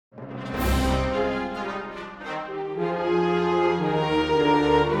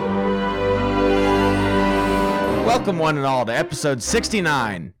Welcome one and all to episode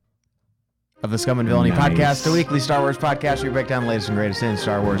 69 of the Scum and Villainy Podcast, a weekly Star Wars podcast where we break down the latest and greatest in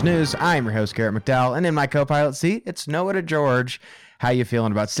Star Wars news. I'm your host, Garrett McDowell, and in my co-pilot seat, it's Noah to George. How you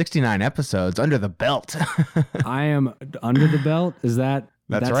feeling about 69 episodes under the belt? I am under the belt.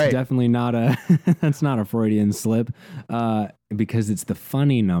 That's right. Definitely not that's not a Freudian slip, because it's the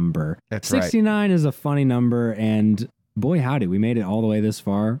funny number. That's 69 right. is a funny number, and boy howdy, we made it all the way this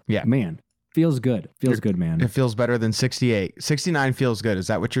far. Yeah. Man, feels good. Feels good, man. It feels better than 68. 69 feels good. Is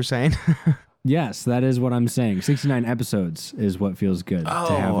that what you're saying? Yes, that is what I'm saying. 69 episodes is what feels good to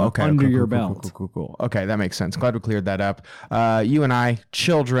have under your belt. Cool. Okay, that makes sense. Glad we cleared that up. You and I,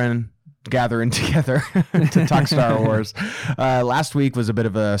 children, gathering together to talk Star Wars. Last week was a bit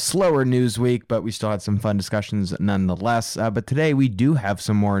of a slower news week, but we still had some fun discussions nonetheless. But today we do have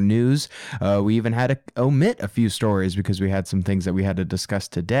some more news. We even had to omit a few stories because we had some things that we had to discuss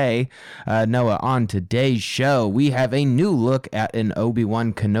today. Noah, on today's show, we have a new look at an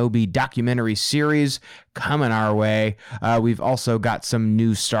Obi-Wan Kenobi documentary series coming our way. We've also got some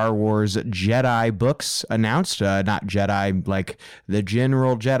new Star Wars Jedi books announced. Not Jedi like the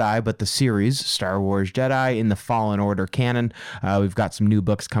general Jedi, but the series Star Wars Jedi in the Fallen Order canon. We've got some new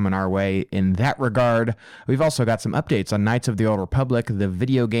books coming our way in that regard. We've also got some updates on Knights of the Old Republic, the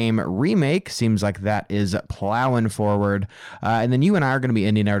video game remake. Seems like that is plowing forward. And then you and I are going to be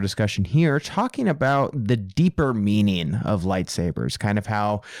ending our discussion here talking about the deeper meaning of lightsabers, kind of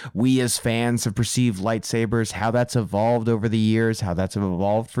how we as fans have perceived lightsabers, how that's evolved over the years, how that's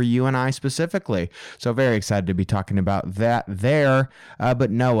evolved for you and I specifically. So very excited to be talking about that there.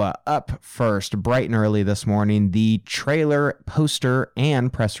 But Noah, up first, bright and early this morning, the trailer, poster,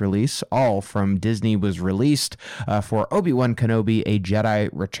 and press release, all from Disney, was released for Obi-Wan Kenobi, A Jedi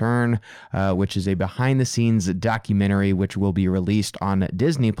Return, which is a behind-the-scenes documentary which will be released on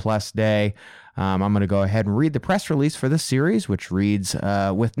Disney Plus Day. I'm going to go ahead and read the press release for this series, which reads,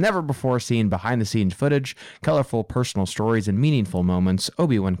 with never-before-seen behind-the-scenes footage, colorful personal stories, and meaningful moments,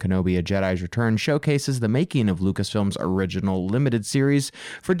 Obi-Wan Kenobi, A Jedi's Return showcases the making of Lucasfilm's original limited series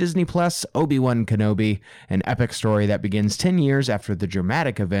for Disney Plus, Obi-Wan Kenobi, an epic story that begins 10 years after the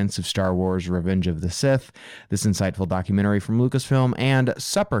dramatic events of Star Wars Revenge of the Sith. This insightful documentary from Lucasfilm and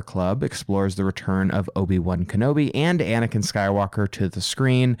Supper Club explores the return of Obi-Wan Kenobi and Anakin Skywalker to the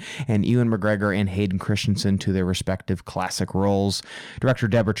screen, and Ewan McGregor and Hayden Christensen to their respective classic roles. Director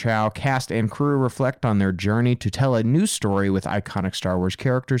Deborah Chow, cast and crew reflect on their journey to tell a new story with iconic Star Wars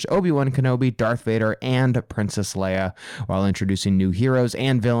characters Obi-Wan Kenobi, Darth Vader, and Princess Leia, while introducing new heroes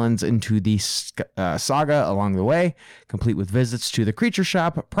and villains into the saga along the way, complete with visits to the creature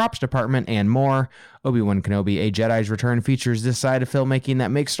shop, props department, and more. Obi-Wan Kenobi, A Jedi's Return features this side of filmmaking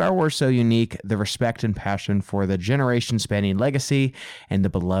that makes Star Wars so unique, the respect and passion for the generation-spanning legacy and the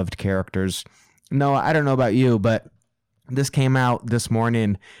beloved characters. Noah, I don't know about you, but this came out this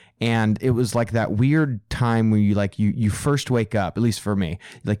morning, and it was like that weird time where you first wake up, at least for me,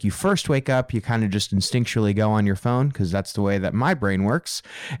 like you first wake up, you kind of just instinctually go on your phone because that's the way that my brain works.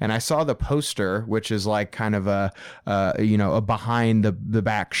 And I saw the poster, which is like kind of a behind the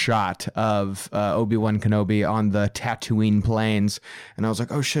back shot of Obi-Wan Kenobi on the Tatooine plains. And I was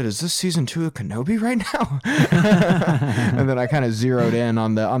like, oh shit, is this season 2 of Kenobi right now? And then I kind of zeroed in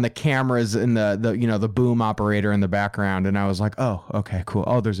on the cameras and the boom operator in the background. And I was like, oh, okay, cool.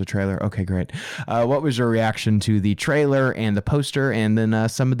 Oh, there's a trailer. Okay, great. What was your reaction to the trailer and the poster, and then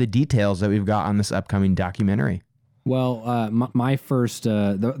some of the details that we've got on this upcoming documentary? Well, my first,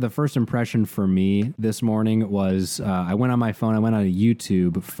 the first impression for me this morning was I went on my phone. I went on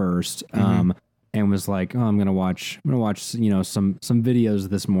YouTube first, and was like, oh, I'm gonna watch some videos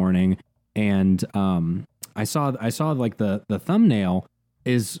this morning, and I saw like the thumbnail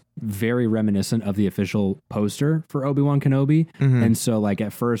is very reminiscent of the official poster for Obi-Wan Kenobi. And so like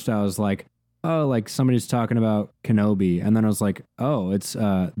at first I was like, oh, like somebody's talking about Kenobi. And then I was like, oh, it's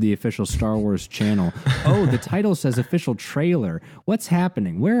the official Star Wars channel. Oh, the title says official trailer. What's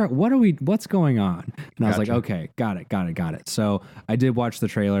happening? What's going on? And I was like, okay, got it. So I did watch the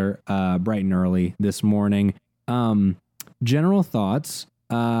trailer bright and early this morning. General thoughts.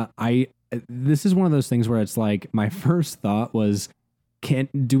 This is one of those things where it's like my first thought was,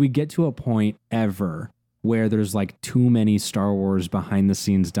 do we get to a point ever where there's like too many Star Wars behind the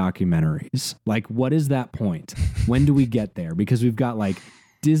scenes documentaries? Like, what is that point? When do we get there? Because we've got like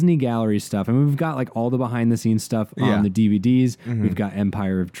Disney Gallery stuff. I mean, we've got like all the behind the scenes stuff on the DVDs. We've got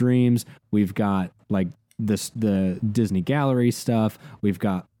Empire of Dreams. We've got like the Disney Gallery stuff. We've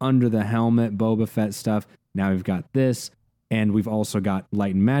got Under the Helmet Boba Fett stuff. Now we've got this. And we've also got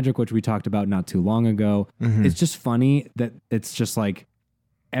Light and Magic, which we talked about not too long ago. It's just funny that it's just like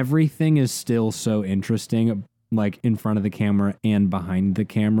everything is still so interesting, like in front of the camera and behind the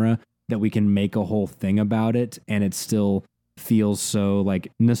camera, that we can make a whole thing about it, and it still feels so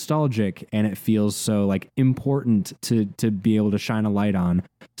like nostalgic, and it feels so like important to be able to shine a light on.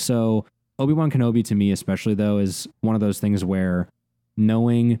 So Obi-Wan Kenobi, to me especially though, is one of those things where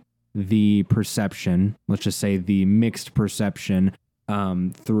knowing the perception, let's just say the mixed perception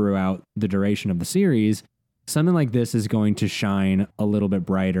throughout the duration of the series, something like this is going to shine a little bit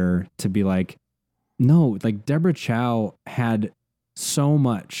brighter, to be like, no, like Deborah Chow had so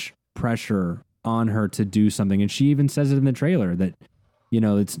much pressure on her to do something. And she even says it in the trailer that,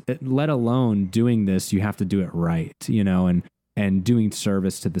 let alone doing this, you have to do it right, and doing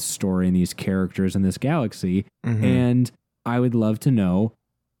service to the story and these characters in this galaxy. Mm-hmm. And I would love to know,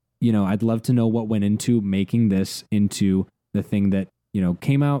 I'd love to know what went into making this into the thing that,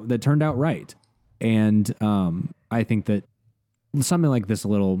 that turned out right. And I think that something like this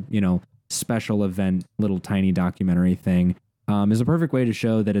little, special event, little tiny documentary thing is a perfect way to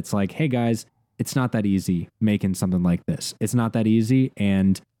show that it's like, hey guys, it's not that easy making something like this. It's not that easy.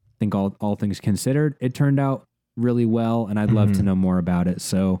 And I think all things considered, it turned out really well. And I'd love to know more about it.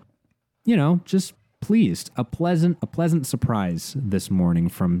 So, just pleased, a pleasant surprise this morning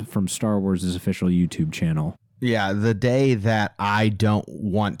from Star Wars' official YouTube channel. Yeah, the day that I don't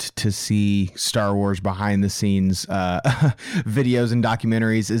want to see Star Wars behind the scenes videos and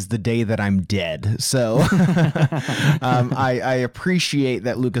documentaries is the day that I'm dead. So I appreciate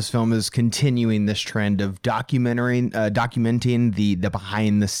that Lucasfilm is continuing this trend of documenting the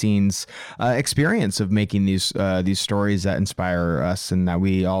behind the scenes experience of making these stories that inspire us and that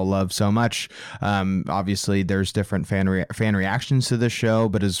we all love so much. Obviously, there's different fan reactions to this show,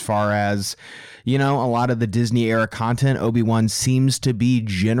 but as far as a lot of the Disney era content, Obi-Wan seems to be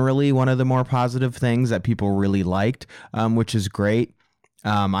generally one of the more positive things that people really liked, which is great.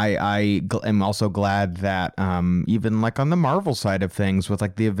 I am also glad that even like on the Marvel side of things with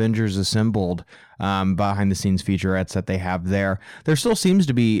like the Avengers Assembled behind the scenes featurettes that they have there still seems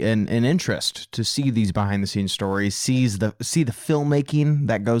to be an interest to see these behind the scenes stories, see the filmmaking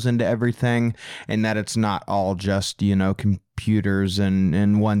that goes into everything, and that it's not all just, computers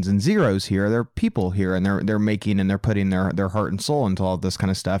and ones and zeros here. There are people here, and they're making and they're putting their heart and soul into all this kind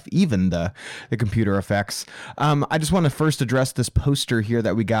of stuff, even the computer effects. I just want to first address this poster here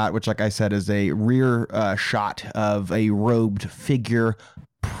that we got, which, like I said, is a rear shot of a robed figure,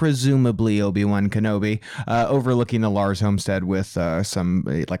 presumably Obi-Wan Kenobi, overlooking the Lars homestead with some,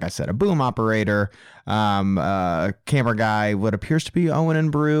 like I said, a boom operator, camera guy, what appears to be Owen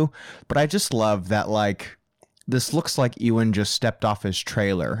and Brew. But I just love that, like, this looks like Ewan just stepped off his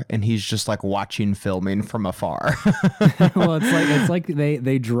trailer and he's just like watching filming from afar. Well, it's like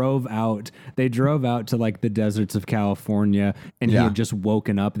they drove out to like the deserts of California, and he had just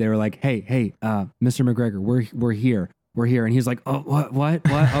woken up. They were like, hey, Mr. McGregor, we're here. And he's like, oh, what?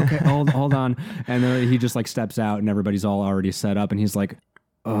 Okay, hold on. And then he just like steps out, and everybody's all already set up, and he's like,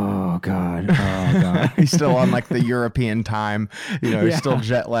 oh God. He's still on like the European time, he's still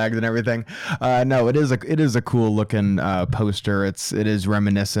jet lagged and everything. No, it is a cool looking poster. It is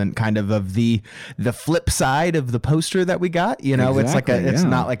reminiscent kind of the flip side of the poster that we got. Exactly, it's like it's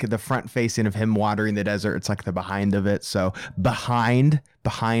not like the front facing of him wandering the desert. It's like the behind of it. So behind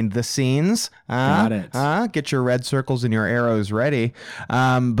the scenes, got it. Get your red circles and your arrows ready.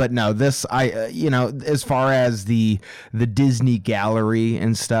 But no, this, as far as the Disney gallery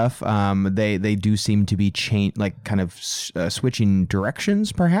and stuff, they do seem to be switching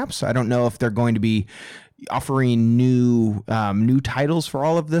directions. Perhaps, I don't know if they're going to be offering new titles for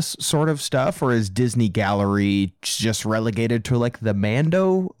all of this sort of stuff, or is Disney Gallery just relegated to like the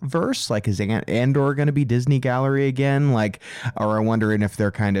Mando verse? Like, is Andor going to be Disney Gallery again? Like, or I'm wondering if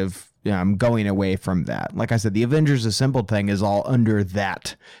they're kind of going away from that. Like I said, the Avengers Assembled thing is all under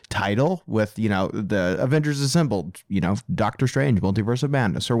that title with, the Avengers Assembled, Doctor Strange, Multiverse of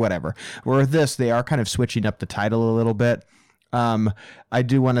Madness, or whatever. Where this, they are kind of switching up the title a little bit. I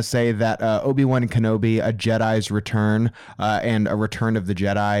do want to say that Obi-Wan Kenobi, A Jedi's Return, and A Return of the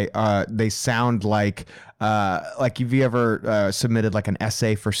Jedi, they sound like have you ever submitted like an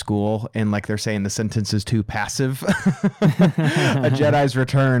essay for school and like they're saying the sentence is too passive? A Jedi's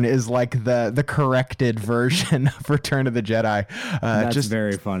Return is like the corrected version of Return of the Jedi. That's just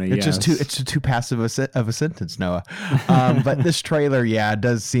very funny. It's just too passive of a sentence, Noah. But this trailer,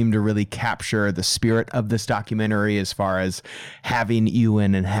 does seem to really capture the spirit of this documentary as far as having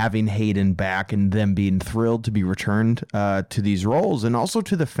Ewan and having Hayden back and them being thrilled to be returned to these roles, and also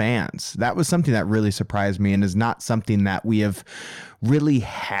to the fans. That was something that really surprised surprised me and is not something that we have really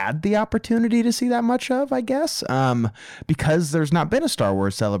had the opportunity to see that much of, I guess, because there's not been a Star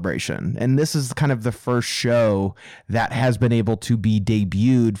Wars Celebration. And this is kind of the first show that has been able to be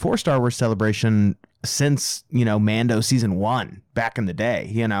debuted for Star Wars Celebration since, Mando season 1 back in the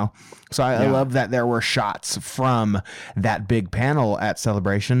day, So I love that there were shots from that big panel at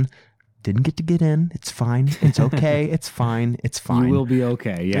Celebration. Didn't get in. It's fine. It's okay. It's fine. It's fine. You will be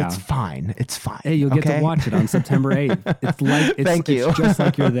okay. Yeah. It's fine. It's fine. Hey, you'll get to watch it on September 8th. Thank you. It's just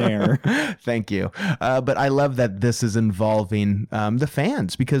like you're there. Thank you. But I love that this is involving the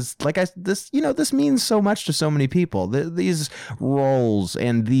fans because this means so much to so many people. These roles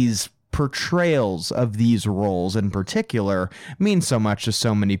and these portrayals of these roles in particular mean so much to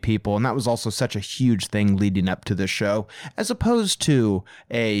so many people, and that was also such a huge thing leading up to this show, as opposed to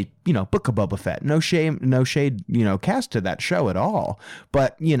a Book of Boba Fett. No shade, cast to that show at all.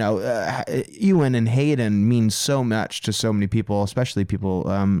 But Ewan and Hayden mean so much to so many people, especially people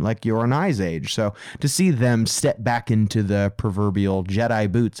like your and I's age. So to see them step back into the proverbial Jedi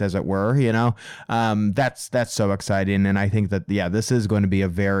boots, as it were, that's so exciting, and I think that this is going to be a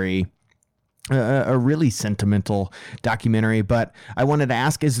really sentimental documentary. But I wanted to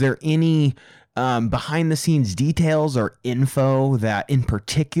ask, is there any behind the scenes details or info that in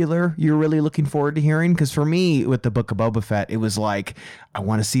particular you're really looking forward to hearing? Because for me, with the Book of Boba Fett, it was like, I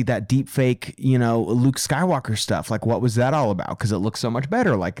want to see that deep fake, Luke Skywalker stuff. Like, what was that all about? Because it looks so much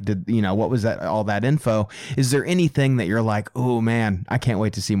better. Like, what was that, all that info? Is there anything that you're like, oh man, I can't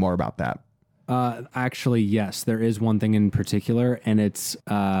wait to see more about that? Actually, yes, there is one thing in particular, and it's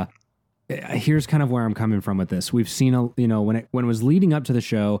here's kind of where I'm coming from with this. We've seen, when it was leading up to the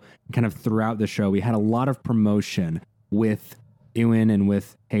show, kind of throughout the show, we had a lot of promotion with Ewan and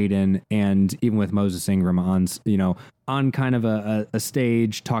with Hayden and even with Moses Ingram on kind of a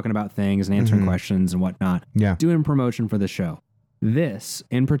stage talking about things and answering questions and whatnot. Yeah. Doing promotion for the show. This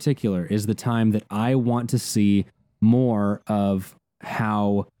in particular is the time that I want to see more of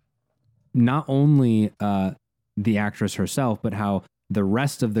how not only the actress herself, but how the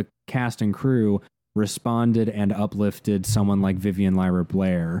rest of the cast and crew responded and uplifted someone like Vivian Lyra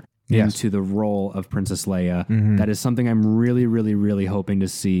Blair into the role of Princess Leia. That is something I'm really, really, really hoping to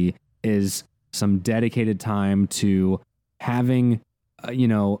see, is some dedicated time to having,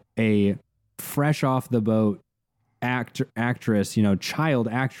 a fresh off the boat actress, child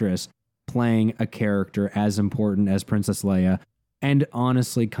actress playing a character as important as Princess Leia, and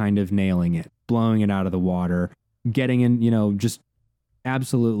honestly kind of nailing it, blowing it out of the water, getting in, just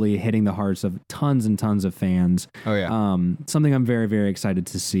absolutely hitting the hearts of tons and tons of fans. Oh yeah. Something I'm very, very excited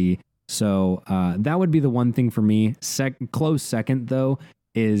to see. So that would be the one thing for me. Close second, though,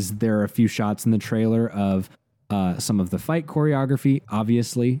 is there are a few shots in the trailer of some of the fight choreography.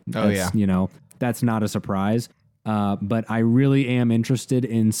 Obviously, that's not a surprise. But I really am interested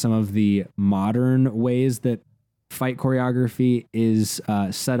in some of the modern ways that fight choreography is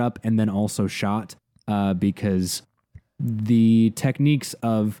set up and then also shot, because the techniques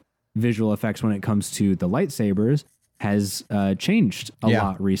of visual effects when it comes to the lightsabers has changed a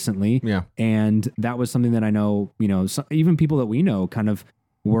lot recently. Yeah. And that was something that I know, even people that we know kind of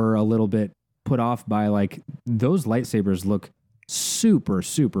were a little bit put off by, like, those lightsabers look super,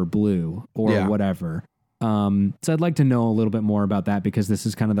 super blue or whatever. So I'd like to know a little bit more about that, because this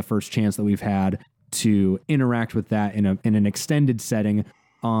is kind of the first chance that we've had to interact with that in an extended setting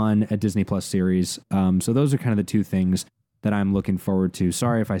on a Disney Plus series. So those are kind of the two things that I'm looking forward to.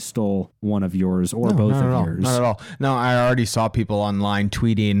 Sorry if I stole one of yours or both of yours. Not at all. No, I already saw people online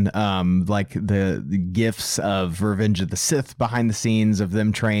tweeting like the gifs of Revenge of the Sith behind the scenes of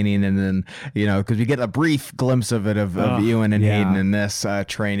them training, and then because we get a brief glimpse of it of Ewan and Hayden in this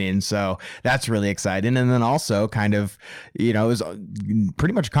training, so that's really exciting. And then also kind of it was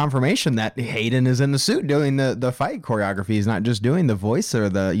pretty much confirmation that Hayden is in the suit doing the fight choreography. He's not just doing the voice or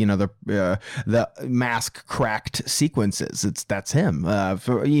the mask cracked sequences. That's him.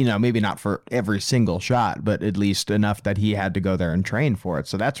 For maybe not for every single shot, but at least enough that he had to go there and train for it.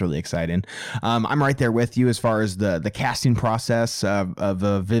 So that's really exciting. I'm right there with you as far as the casting process of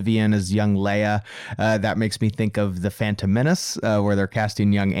Vivian as young Leia. That makes me think of the Phantom Menace, where they're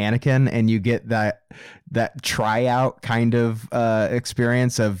casting young Anakin, and you get that tryout kind of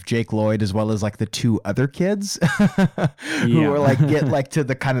experience of Jake Lloyd as well as like the two other kids who are like get like to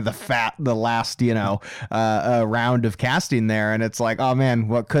the kind of the last round of casting there, and it's like, oh man,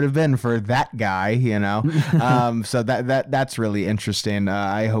 what could have been for that guy, so that's really interesting.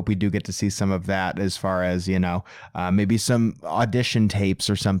 I hope we do get to see some of that, as far as maybe some audition tapes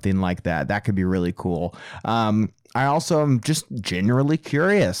or something like that. That could be really cool. I also am just generally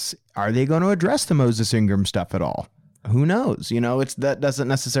curious. Are they going to address the Moses Ingram stuff at all? Who knows? That doesn't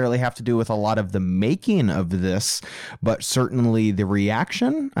necessarily have to do with a lot of the making of this, but certainly the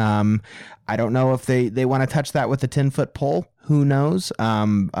reaction. I don't know if they want to touch that with a 10-foot pole. Who knows?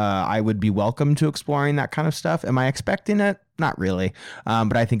 I would be welcome to exploring that kind of stuff. Am I expecting it? Not really.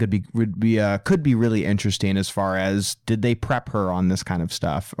 But I think could be really interesting as far as, did they prep her on this kind of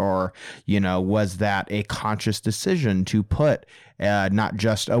stuff? Or, was that a conscious decision to put not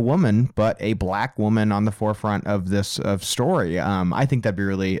just a woman, but a black woman on the forefront of this story? I think that'd be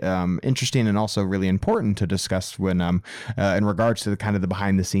really interesting and also really important to discuss when in regards to the kind of the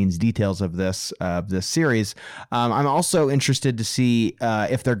behind the scenes details of this series. I'm also interested to see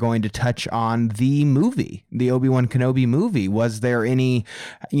if they're going to touch on the movie, the Obi-Wan Kenobi movie. Was there any,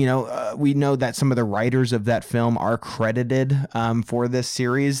 we know that some of the writers of that film are credited for this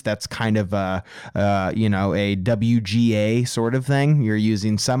series. That's kind of a WGA sort of thing. You're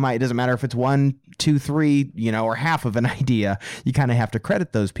using it doesn't matter if it's 1, 2, 3, or half of an idea. You kind of have to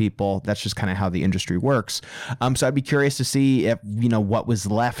credit those people. That's just kind of how the industry works. So I'd be curious to see if, what was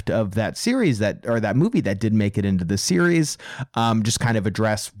left of that series that movie that did make it into the series, just kind of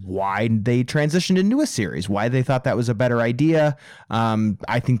address why they transitioned into a series, why they thought that was a better idea.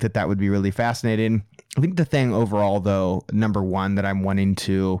 I think that would be really fascinating. I think the thing overall, though, number one that I'm wanting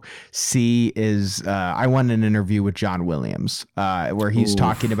to see is I want an interview with John Williams where he's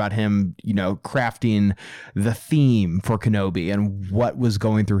talking about him, crafting the theme for Kenobi and what was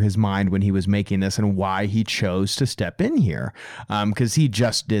going through his mind when he was making this and why he chose to step in here. Because he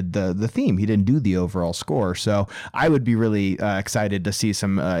just did the theme. He didn't do the overall score. So I would be really excited to see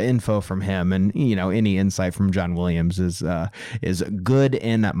some info from him, and any insight from John Williams is good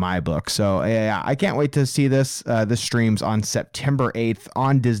in my book. So I can't wait to see this. This streams on September 8th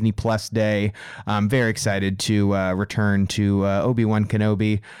on Disney Plus Day. I'm very excited to return to Obi-Wan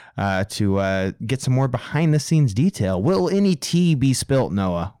Kenobi to get some more behind the scenes detail. Will any tea be spilt,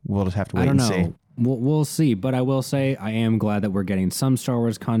 Noah? We'll just have to wait and see. We'll see, but I will say I am glad that we're getting some Star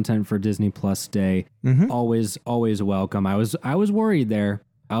Wars content for Disney Plus Day. Mm-hmm. Always welcome. I was worried there.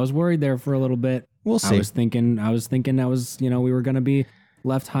 I was worried there for a little bit. We'll see. I was thinking we were going to be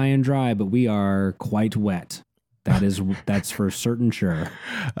left high and dry, but we are quite wet. That's for certain sure.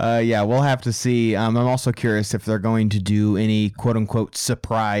 Yeah, we'll have to see. I'm also curious if they're going to do any quote unquote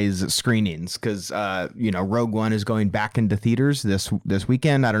surprise screenings, because Rogue One is going back into theaters this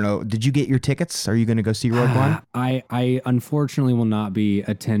weekend. I don't know. Did you get your tickets? Are you going to go see Rogue One? I unfortunately will not be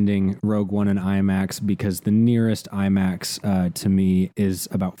attending Rogue One in IMAX because the nearest IMAX to me is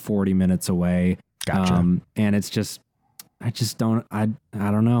about 40 minutes away. Gotcha. And it's just, I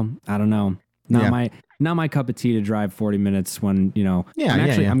don't know. Not my cup of tea to drive 40 minutes when,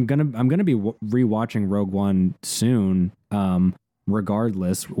 I'm going to be rewatching Rogue One soon,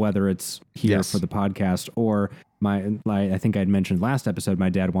 regardless, whether it's here for the podcast or I think I'd mentioned last episode, my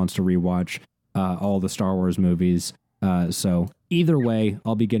dad wants to rewatch all the Star Wars movies. So either way,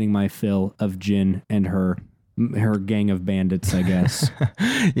 I'll be getting my fill of Jyn and her gang of bandits, I guess.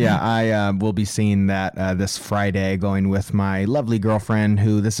 Yeah, I will be seeing that this Friday, going with my lovely girlfriend,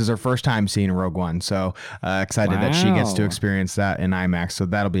 who this is her first time seeing Rogue One. So excited that she gets to experience that in IMAX. So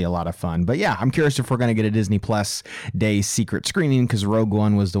that'll be a lot of fun. But yeah, I'm curious if we're going to get a Disney Plus Day secret screening, because Rogue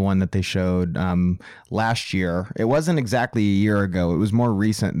One was the one that they showed last year. It wasn't exactly a year ago. It was more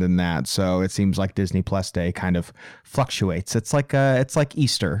recent than that. So it seems like Disney Plus Day kind of fluctuates. It's like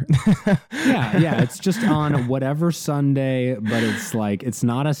Easter. Yeah. It's just on whatever Sunday, but it's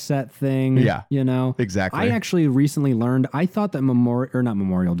not a set thing. Yeah, exactly. I actually recently learned, I thought that not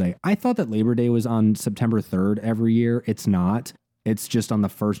Memorial Day. I thought that Labor Day was on September 3rd every year. It's not. It's just on the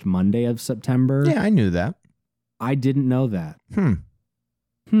first Monday of September. Yeah, I knew that. I didn't know that.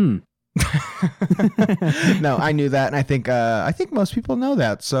 No, I knew that, and I think most people know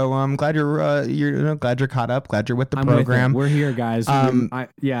that. So I'm glad you're glad you're caught up. Glad you're with the program. We're here, guys.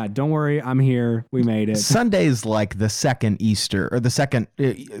 Don't worry, I'm here. We made it. Sunday's like the second Easter, or the second.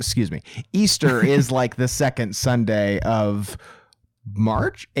 Easter is like the second Sunday of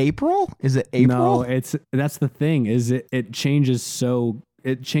March, April. Is it April? No, that's the thing. Is it changes so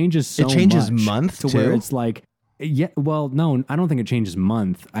It changes much month to where it's like. Yeah, well, no, I don't think it changes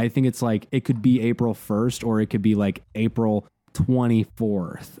month. I think it's like it could be April 1st or it could be like April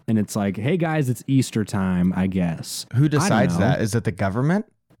 24th. And it's like, hey, guys, it's Easter time, I guess. Who decides that? Is it the government?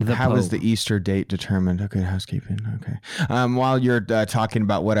 How is Pope. the Easter date determined? Okay, housekeeping. Okay. While you're talking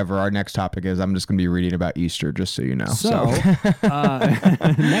about whatever our next topic is, I'm just going to be reading about Easter, just so you know. So,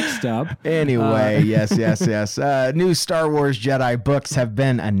 next up. Anyway, yes. New Star Wars Jedi books have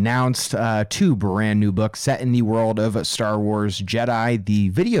been announced. 2 brand new books set in the world of Star Wars Jedi. The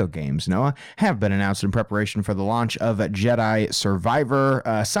video games, Noah, have been announced in preparation for the launch of Jedi Survivor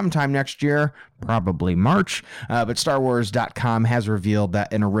sometime next year, probably March. But StarWars.com has revealed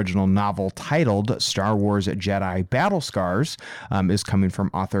that an original novel titled Star Wars Jedi Battle Scars is coming from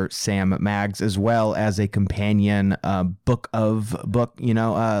author Sam Maggs, as well as a companion book,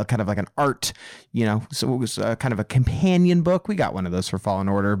 kind of like an art, so it was kind of a companion book. We got one of those for Fallen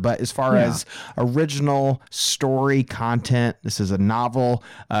Order. But as far as original story content, this is a novel,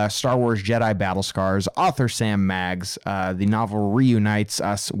 Star Wars Jedi Battle Scars, author Sam Maggs. The novel reunites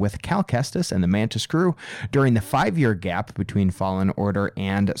us with Cal Kestis and the Mantis crew during the 5-year gap between Fallen Order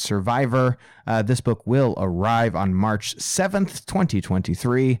and Survivor. This book will arrive on March 7th,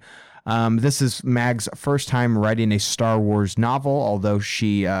 2023. This is Mag's first time writing a Star Wars novel, although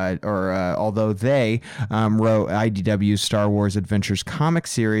although they wrote IDW's Star Wars Adventures comic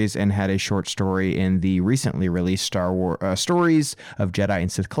series and had a short story in the recently released Star Wars Stories of Jedi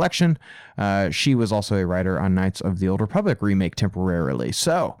and Sith collection. She was also a writer on Knights of the Old Republic remake temporarily.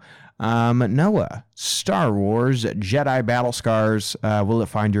 So, Noah, Star Wars Jedi Battle Scars, will it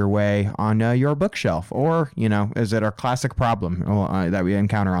find your way on your bookshelf? Or, is it a classic problem that we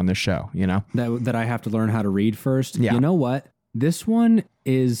encounter on this show, That I have to learn how to read first? Yeah. You know what? This one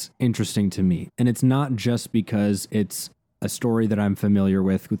is interesting to me. And it's not just because it's a story that I'm familiar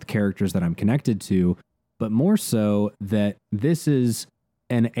with characters that I'm connected to, but more so that this is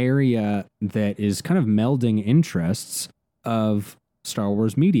an area that is kind of melding interests of Star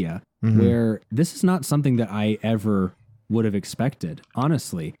Wars media. Mm-hmm. Where this is not something that I ever would have expected,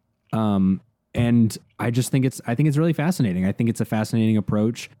 honestly. And I just think it's really fascinating. I think it's a fascinating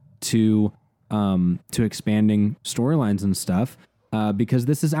approach to expanding storylines and stuff, because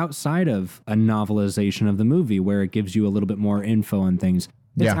this is outside of a novelization of the movie where it gives you a little bit more info on things.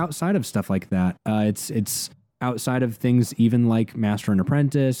 It's outside of stuff like that. It's outside of things even like Master and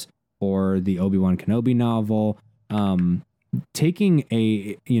Apprentice or the Obi-Wan Kenobi novel. Taking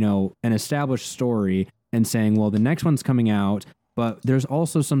an established story and saying, well, the next one's coming out, but there's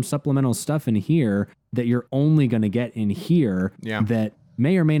also some supplemental stuff in here that you're only going to get in here that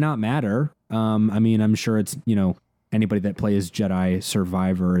may or may not matter. I'm sure it's, anybody that plays Jedi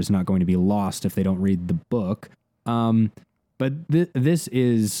Survivor is not going to be lost if they don't read the book. But this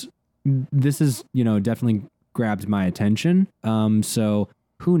is definitely grabbed my attention. So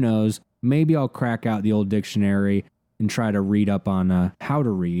who knows? Maybe I'll crack out the old dictionary and try to read up on how to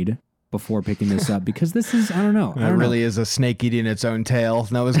read before picking this up, because this is, I don't know. It really is a snake eating its own tail.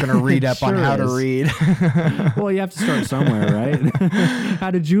 Noah's going to read up on how to read. Well, you have to start somewhere, right?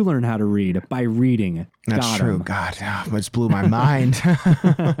 How did you learn how to read? By reading. That's true. God, it just blew my mind.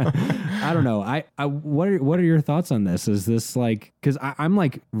 I don't know. What are your thoughts on this? Is this like, because I'm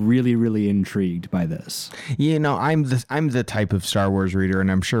like really, really intrigued by this. I'm the type of Star Wars reader, and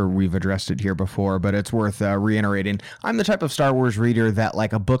I'm sure we've addressed it here before, but it's worth reiterating. I'm the type of Star Wars reader that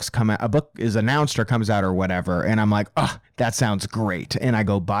like a book is announced or comes out or whatever, and I'm like, oh, that sounds great, and I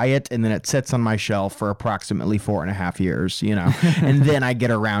go buy it, and then it sits on my shelf for approximately 4.5 years, and then I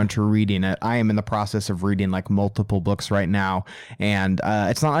get around to reading it. I am in the process of reading like multiple books right now, and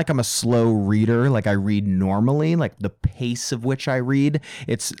it's not like I'm a slow reader like I read normally, like the pace of which I read.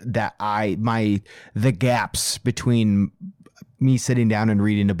 It's that the gaps between me sitting down and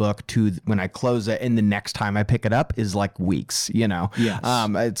reading a book to when I close it and the next time I pick it up is like weeks, Yes.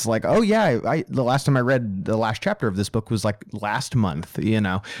 It's like, oh yeah, the last time I read the last chapter of this book was like last month,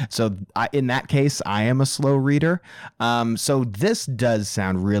 So in that case, I am a slow reader. So this does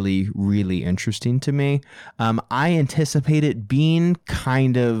sound really, really interesting to me. I anticipate it being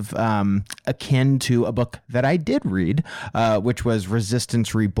kind of akin to a book that I did read, which was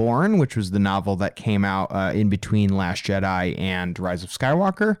Resistance Reborn, which was the novel that came out in between Last Jedi and Rise of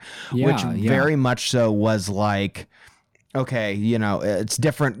Skywalker, which very much so was like, okay, it's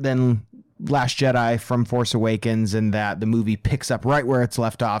different than Last Jedi from Force Awakens in that the movie picks up right where it's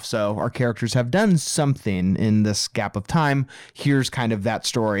left off. So our characters have done something in this gap of time. Here's kind of that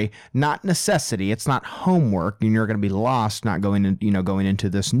story, not necessity. It's not homework and you're going to be lost not going into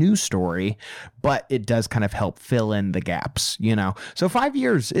this new story, but it does kind of help fill in the gaps, So 5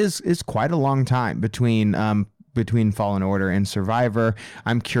 years is quite a long time between between Fallen Order and Survivor.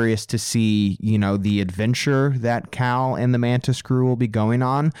 I'm curious to see, the adventure that Cal and the Mantis crew will be going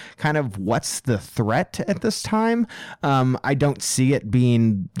on. Kind of what's the threat at this time? I don't see it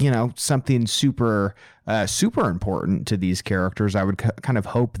being, something super important to these characters. I would kind of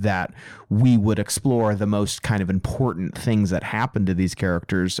hope that we would explore the most kind of important things that happen to these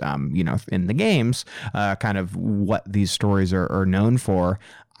characters, in the games, kind of what these stories are known for.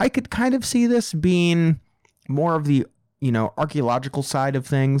 I could kind of see this being more of the archaeological side of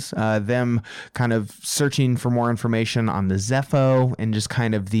things, them kind of searching for more information on the Zepho, and just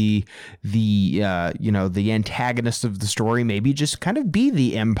kind of the antagonist of the story maybe just kind of be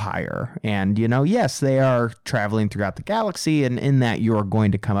the Empire. And, yes, they are traveling throughout the galaxy, and in that you're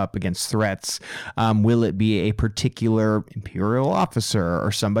going to come up against threats. Will it be a particular Imperial officer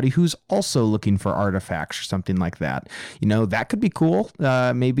or somebody who's also looking for artifacts or something like that? That could be cool.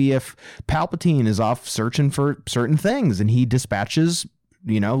 Maybe if Palpatine is off searching for certain things, and he dispatches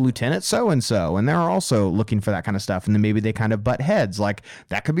Lieutenant so-and-so, and they're also looking for that kind of stuff, and then maybe they kind of butt heads. Like,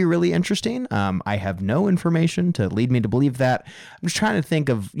 that could be really interesting. I have no information to lead me to believe that. I'm just trying to think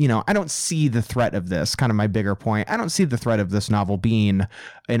of, I don't see the threat of this, kind of my bigger point. I don't see the threat of this novel being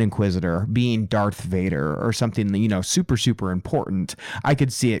an Inquisitor, being Darth Vader, or something, super, super important. I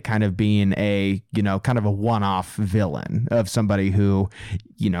could see it kind of being a, kind of a one-off villain of somebody who,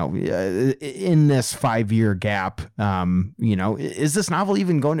 in this 5-year gap, is this novel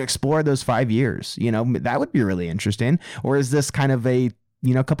even going to explore those 5 years? That would be really interesting. Or is this kind of a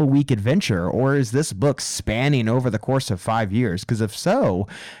couple week adventure, or is this book spanning over the course of 5 years? Because if so,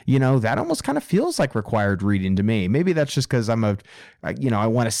 that almost kind of feels like required reading to me. Maybe that's just because I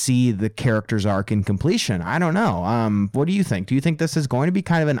want to see the character's arc in completion. I don't know. What do you think? Do you think this is going to be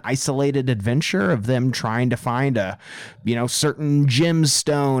kind of an isolated adventure of them trying to find a, certain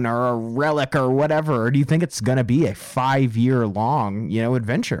gemstone or a relic or whatever? Or do you think it's going to be a 5-year long,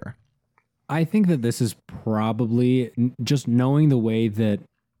 adventure? I think that this is probably, just knowing the way that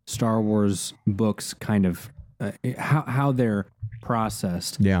Star Wars books kind of how they're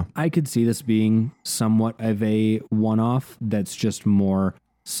processed. Yeah, I could see this being somewhat of a one-off that's just more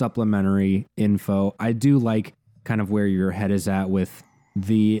supplementary info. I do like kind of where your head is at with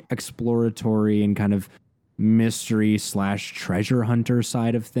the exploratory and kind of mystery / treasure hunter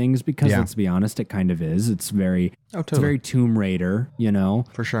side of things, because let's be honest, it kind of is. It's very, it's very Tomb Raider,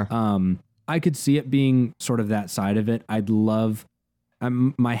 for sure. I could see it being sort of that side of it. I'd love,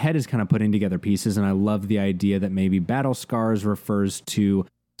 my head is kind of putting together pieces, and I love the idea that maybe Battle Scars refers to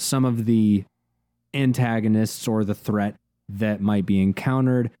some of the antagonists or the threat that might be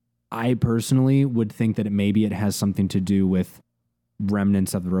encountered. I personally would think that maybe it has something to do with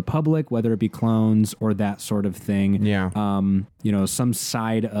remnants of the Republic, whether it be clones or that sort of thing. Yeah. Some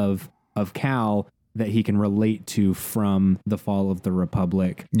side of Cal that he can relate to from the fall of the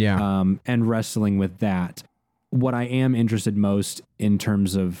Republic. Yeah. And wrestling with that. What I am interested most in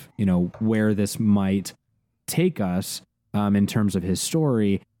terms of, where this might take us, in terms of his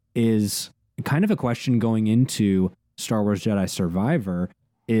story, is kind of a question going into Star Wars Jedi Survivor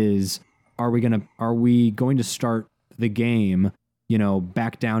is, are we going to start the game,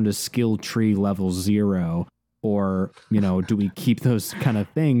 back down to skill tree level 0? Or, do we keep those kind of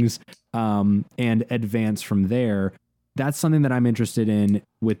things and advance from there? That's something that I'm interested in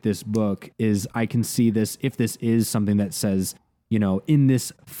with this book. Is I can see this, if this is something that says, in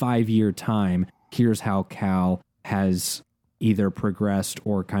this 5-year time, here's how Cal has either progressed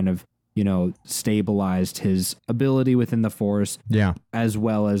or kind of, stabilized his ability within the Force, as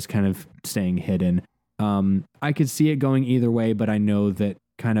well as kind of staying hidden. I could see it going either way, but I know that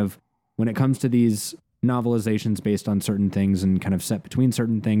kind of when it comes to these novelizations based on certain things and kind of set between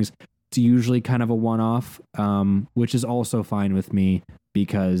certain things, it's usually kind of a one-off, which is also fine with me,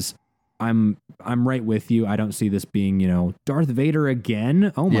 because I'm right with you. I don't see this being, Darth Vader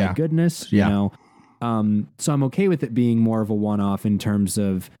again. Oh my goodness. So I'm okay with it being more of a one-off in terms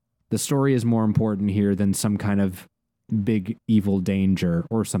of the story is more important here than some kind of big evil danger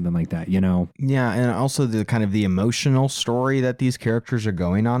or something like that, Yeah, and also the kind of the emotional story that these characters are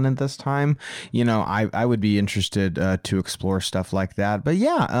going on at this time. I would be interested to explore stuff like that. But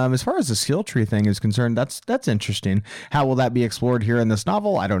as far as the skill tree thing is concerned, that's interesting. How will that be explored here in this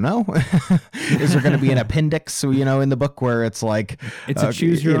novel? I don't know. Is there going to be an appendix, in the book where it's like it's a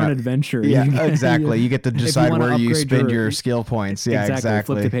choose your own adventure? Yeah, exactly. You get to decide where you spend your skill points. Yeah,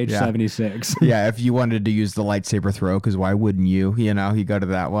 exactly. Flip to page 76. Yeah, if you wanted to use the lightsaber throw because why wouldn't you? You go to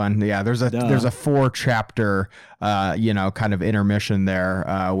that one. Yeah, there's a 4-chapter, kind of intermission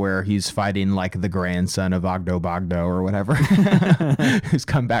there where he's fighting like the grandson of Ogdo Bogdo or whatever, who's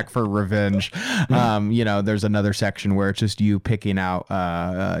come back for revenge. There's another section where it's just you picking out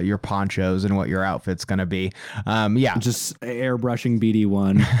your ponchos and what your outfit's going to be. Just airbrushing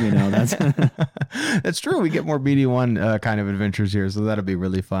BD1, that's that's true. We get more BD1 kind of adventures here, so that'll be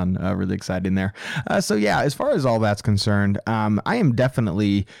really fun, really exciting there. As far as all that's concerned, I am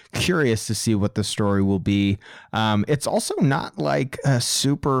definitely curious to see what the story will be. It's also not like a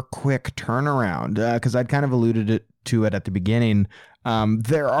super quick turnaround, because I'd kind of alluded to it at the beginning.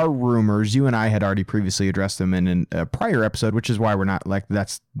 There are rumors. You and I had already previously addressed them in a prior episode, which is why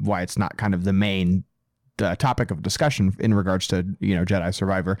that's why it's not kind of the main topic of discussion in regards to Jedi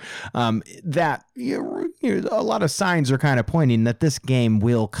Survivor, that a lot of signs are kind of pointing that this game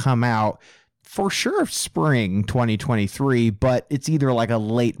will come out for sure spring 2023, but it's either like a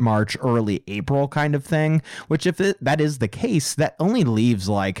late March, early April kind of thing, which if that is the case, that only leaves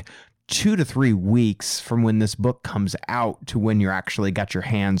like 2 to 3 weeks from when this book comes out to when you're actually got your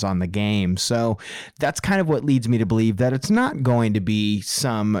hands on the game. So that's kind of what leads me to believe that it's not going to be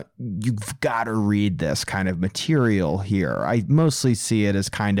you've got to read this kind of material here. I mostly see it as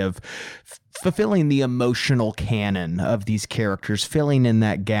kind of fulfilling the emotional canon of these characters, filling in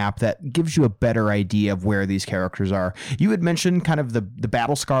that gap that gives you a better idea of where these characters are. You had mentioned kind of the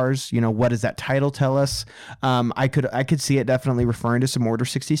battle scars. What does that title tell us? I could see it definitely referring to some Order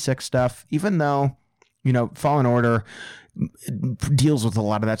 66 stuff, even though, Fallen Order deals with a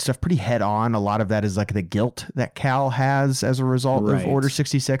lot of that stuff pretty head on. A lot of that is like the guilt that Cal has as a result of Order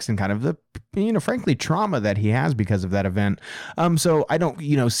 66 and kind of the, frankly, trauma that he has because of that event. So I don't,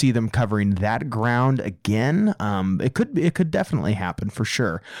 see them covering that ground again. It could definitely happen for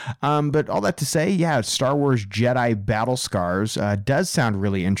sure. But all that to say, Star Wars Jedi Battle Scars does sound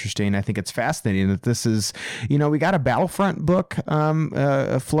really interesting. I think it's fascinating that this is, we got a Battlefront book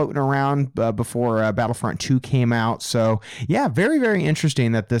floating around before Battlefront 2 came out. So very, very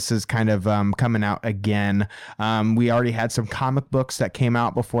interesting that this is kind of coming out again. We already had some comic books that came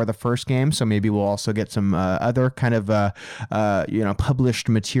out before the first game, so maybe we'll also get some other kind of published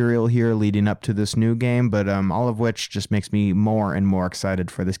material here leading up to this new game. But all of which just makes me more and more excited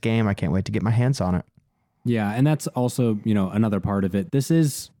for this game. I can't wait to get my hands on it. Yeah, and that's also another part of it. This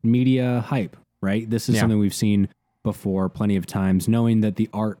is media hype, right? This is something we've seen before plenty of times. Knowing that the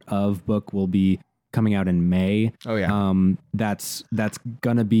Art of book will be coming out in May. Oh yeah. That's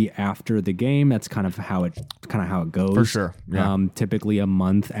gonna be after the game. That's kind of how it goes. For sure. Yeah. Typically a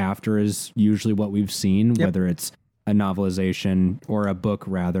month after is usually what we've seen, whether it's a novelization or a book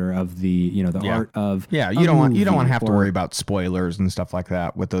rather of the art of. Yeah, you don't want to have to worry about spoilers and stuff like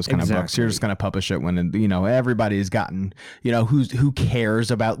that with those kind of books. You're just going to publish it when everybody's gotten, who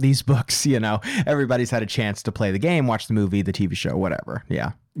cares about these books, everybody's had a chance to play the game, watch the movie, the TV show, whatever.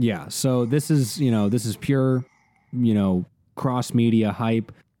 Yeah. Yeah, so this is pure, cross media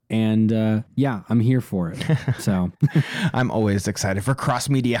hype. And I'm here for it. So I'm always excited for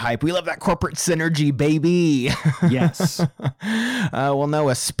cross-media hype. We love that corporate synergy, baby. Yes. Well,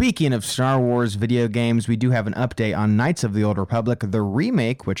 Noah, speaking of Star Wars video games, we do have an update on Knights of the Old Republic, the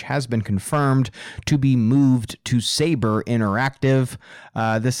remake, which has been confirmed to be moved to Saber Interactive.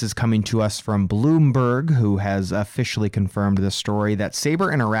 This is coming to us from Bloomberg, who has officially confirmed this story that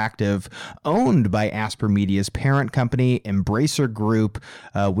Saber Interactive, owned by Asper Media's parent company, Embracer Group,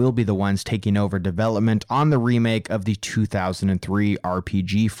 will be the ones taking over development on the remake of the 2003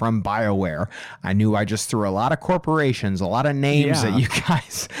 RPG from BioWare. I knew I just threw a lot of corporations, a lot of names at you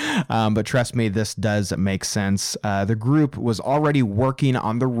guys, but trust me, this does make sense. The group was already working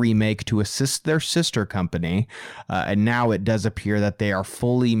on the remake to assist their sister company, and now it does appear that they are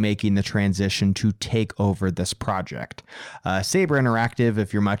fully making the transition to take over this project. Saber Interactive,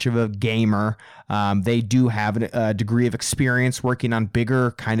 if you're much of a gamer, they do have a degree of experience working on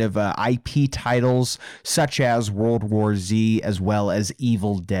bigger kind of IP titles such as World War Z as well as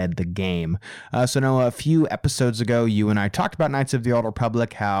Evil Dead the game. So now a few episodes ago, you and I talked about Knights of the Old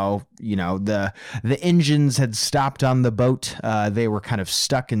Republic, how the engines had stopped on the boat. They were kind of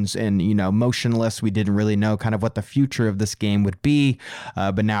stuck and motionless. We didn't really know kind of what the future of this game would be,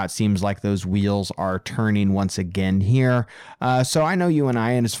 but now it seems like those wheels are turning once again here. So I know you and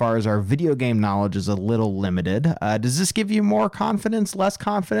I, and as far as our video game knowledge is a little limited, does this give you more confidence, less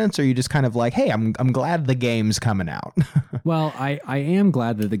confidence, or are you just kind of like, hey, I'm glad the game's coming out? Well, I am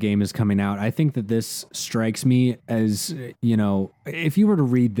glad that the game is coming out. I think that this strikes me as, if you were to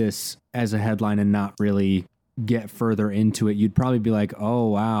read this as a headline and not really get further into it, you'd probably be like, oh,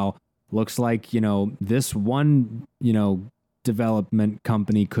 wow, looks like, this one, development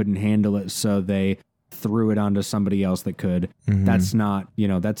company couldn't handle it, so they threw it onto somebody else that could. Mm-hmm.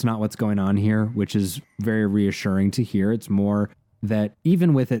 That's not what's going on here, which is very reassuring to hear. It's more that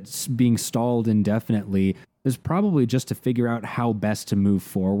even with it being stalled indefinitely, is probably just to figure out how best to move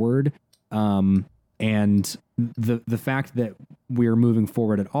forward. And the fact that we're moving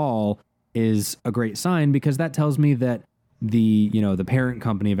forward at all is a great sign, because that tells me that the parent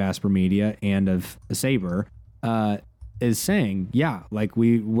company of Asper Media and of Saber is saying, yeah, like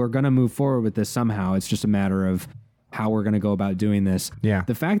we're going to move forward with this somehow. It's just a matter of how we're going to go about doing this. Yeah.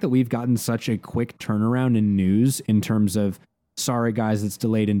 The fact that we've gotten such a quick turnaround in news in terms of, sorry guys, it's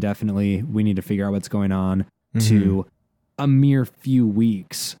delayed indefinitely, we need to figure out what's going on, to a mere few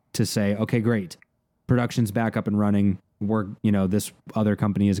weeks to say, okay, great, production's back up and running. We're, this other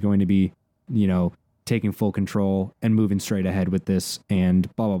company is going to be, taking full control and moving straight ahead with this,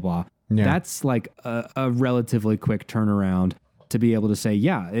 and blah, blah, blah. Yeah. That's like a relatively quick turnaround to be able to say,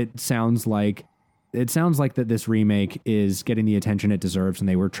 yeah, it sounds like that this remake is getting the attention it deserves, and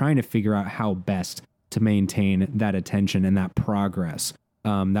they were trying to figure out how best to maintain that attention and that progress.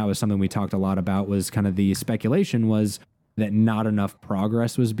 That was something we talked a lot about, was kind of the speculation was that not enough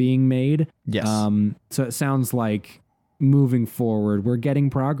progress was being made. Yes. So it sounds like moving forward, we're getting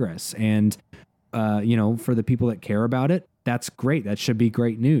progress, and for the people that care about it, that's great. That should be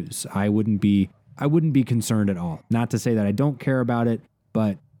great news. I wouldn't be concerned at all. Not to say that I don't care about it,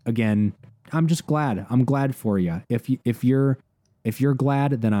 but again, I'm just glad. I'm glad for you. If you're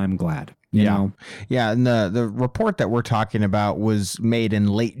glad, then I'm glad. You know? Yeah. And the report that we're talking about was made in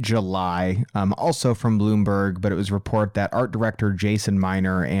late July, also from Bloomberg, but it was a report that art director Jason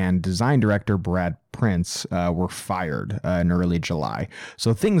Miner and design director Brad Prince were fired in early July.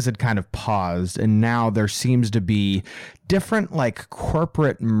 So things had kind of paused, and now there seems to be different like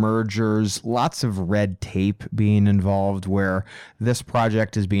corporate mergers, lots of red tape being involved, where this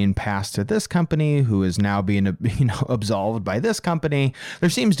project is being passed to this company who is now being absolved by this company. There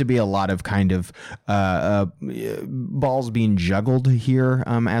seems to be a lot of kind of balls being juggled here,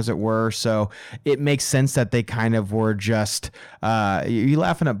 as it were. So it makes sense that they kind of were just you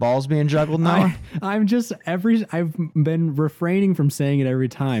laughing at balls being juggled now? I've been refraining from saying it every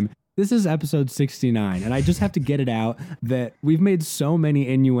time. This is episode 69, and I just have to get it out that we've made so many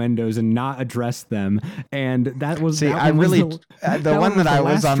innuendos and not addressed them. And that was the one that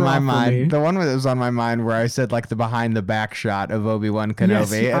was on my mind where I said like the behind the back shot of Obi-Wan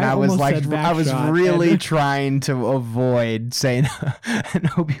Kenobi, yes, and I was really trying to avoid saying an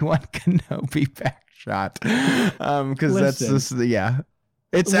Obi-Wan Kenobi back shot, because that's just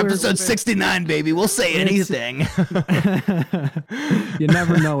It's episode 69, baby. We'll say anything. You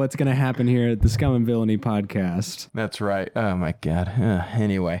never know what's going to happen here at the Scum and Villainy podcast. That's right. Oh, my God.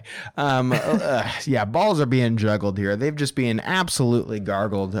 Anyway. Balls are being juggled here. They've just been absolutely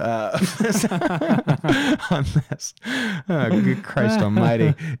gargled on this. Oh, good Christ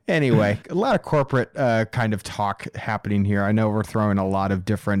almighty. Anyway, a lot of corporate kind of talk happening here. I know we're throwing a lot of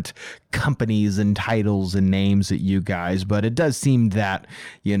different companies and titles and names at you guys, but it does seem that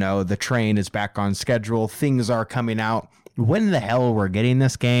the train is back on schedule. Things are coming out. When the hell we're getting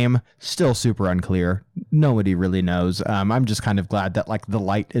this game, still super unclear. Nobody really knows. I'm just kind of glad that like the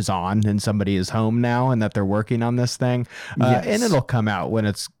light is on and somebody is home now and that they're working on this thing. And it'll come out when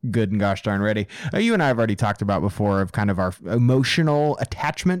it's good and gosh darn ready. You and I have already talked about before of kind of our emotional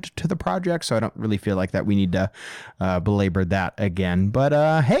attachment to the project, so I don't really feel like that we need to belabor that again.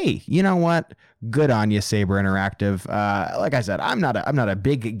 But hey, you know what? Good on you, Saber Interactive. Like I said, I'm not a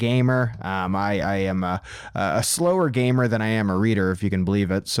big gamer. I am a slower gamer than I am a reader, if you can believe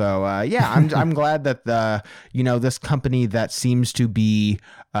it. So I'm glad that this company that seems to be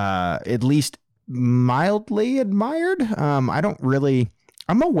at least mildly admired. I'm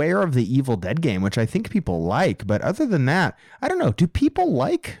aware of the Evil Dead game, which I think people like, but other than that, I don't know. Do people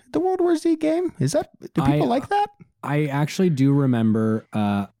like the World War Z game? Do people like that? I actually do remember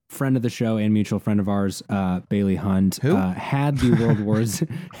friend of the show and mutual friend of ours, Bailey Hunt, had the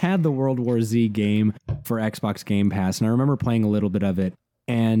World War Z game for Xbox Game Pass, and I remember playing a little bit of it,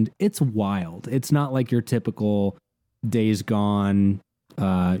 and it's wild. It's not like your typical Days Gone,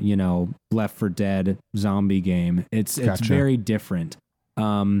 Left 4 Dead zombie game. It's very different.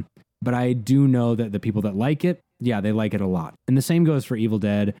 But I do know that the people that like it, they like it a lot, and the same goes for Evil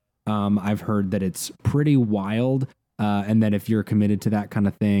Dead. I've heard that it's pretty wild. And that if you're committed to that kind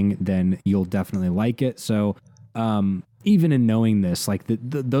of thing, then you'll definitely like it. So even in knowing this, like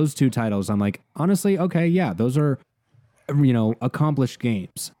those two titles, I'm like, honestly, okay, yeah, those are, accomplished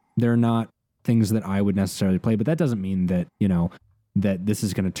games. They're not things that I would necessarily play, but that doesn't mean that, that this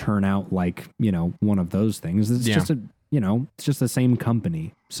is going to turn out like, one of those things. It's just it's just the same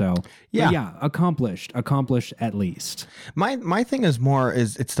company. So yeah, accomplished at least. My thing is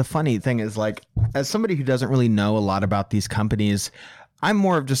it's the funny thing is like, as somebody who doesn't really know a lot about these companies, I'm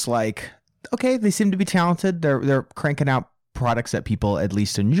more of just like, okay, they seem to be talented. They're cranking out products that people at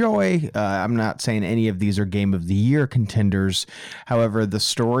least enjoy. I'm not saying any of these are Game of the Year contenders. However, the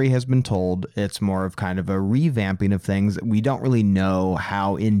story has been told. It's more of kind of a revamping of things. We don't really know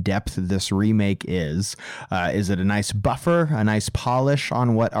how in-depth this remake is. Is it a nice buffer, a nice polish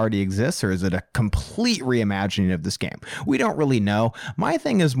on what already exists, or is it a complete reimagining of this game? We don't really know. My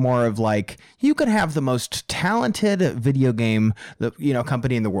thing is more of like, you could have the most talented video game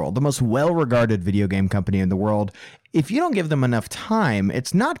company in the world, the most well-regarded video game company in the world. If you don't give them enough time,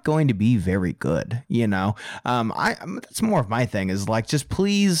 it's not going to be very good, that's more of my thing, is like, just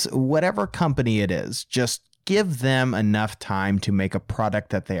please, whatever company it is, just give them enough time to make a product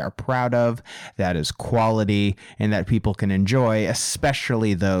that they are proud of, that is quality, and that people can enjoy,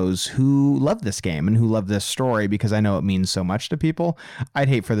 especially those who love this game and who love this story, because I know it means so much to people. I'd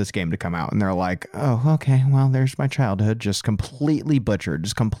hate for this game to come out and they're like, oh, okay, well, there's my childhood just completely butchered,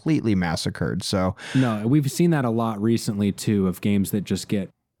 just completely massacred. So no, we've seen that a lot recently too, of games that just get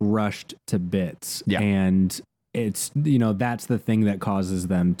rushed to bits. Yeah. And it's, that's the thing that causes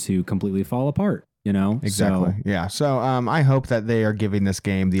them to completely fall apart. Exactly. Yeah. So I hope that they are giving this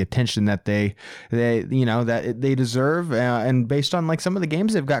game the attention that they deserve. And based on like some of the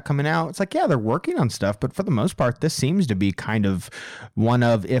games they've got coming out, it's like, yeah, they're working on stuff, but for the most part, this seems to be kind of one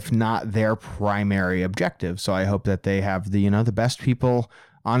of, if not their primary objective. So I hope that they have the best people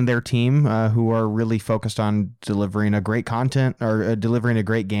on their team who are really focused on delivering a great content, or delivering a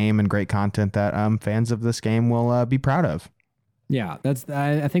great game and great content that fans of this game will be proud of. Yeah,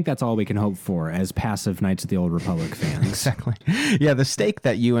 I think that's all we can hope for as passive Knights of the Old Republic fans. Exactly. Yeah, the stake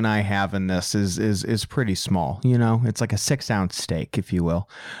that you and I have in this is pretty small. It's like a 6-ounce steak, if you will.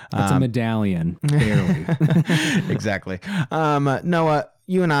 It's a medallion, barely. Exactly. Noah,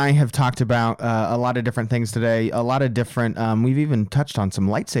 you and I have talked about a lot of different things today, a lot of different, we've even touched on some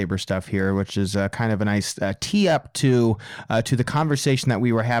lightsaber stuff here, which is kind of a nice tee up to the conversation that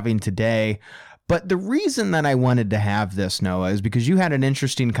we were having today. But the reason that I wanted to have this, Noah, is because you had an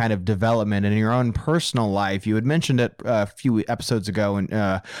interesting kind of development in your own personal life. You had mentioned it a few episodes ago and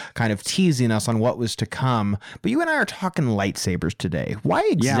kind of teasing us on what was to come. But you and I are talking lightsabers today. Why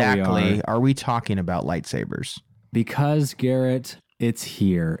exactly are we talking about lightsabers? Because, Garrett, it's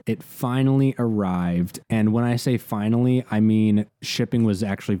here. It finally arrived. And when I say finally, I mean shipping was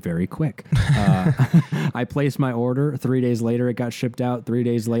actually very quick. I placed my order. 3 days later, it got shipped out. 3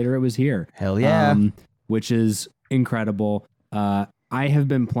 days later, it was here. Hell yeah. Which is incredible. I have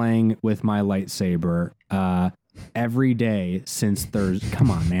been playing with my lightsaber every day since Thursday. Come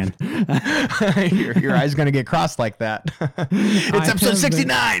on, man. your eyes going to get crossed like that. It's episode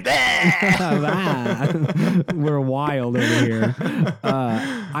 69. We're wild over here.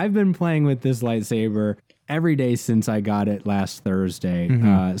 I've been playing with this lightsaber every day since I got it last Thursday.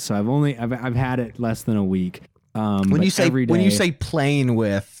 Mm-hmm. So I've had it less than a week. When you say playing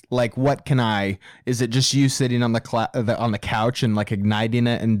with, like, what is it just you sitting on the couch and like igniting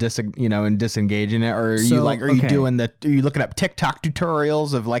it and disengaging it, or are you looking up TikTok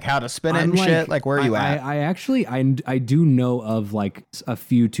tutorials of like how to spin it and shit? Like, where are you at? I do know of like a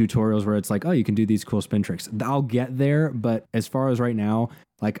few tutorials where it's like, oh, you can do these cool spin tricks. I'll get there, but as far as right now,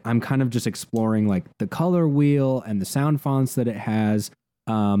 like, I'm kind of just exploring like the color wheel and the sound fonts that it has.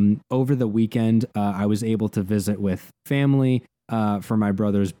 Over the weekend, I was able to visit with family for my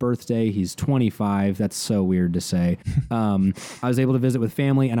brother's birthday. He's 25. That's so weird to say. I was able to visit with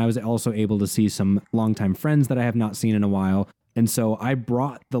family, and I was also able to see some longtime friends that I have not seen in a while. And so I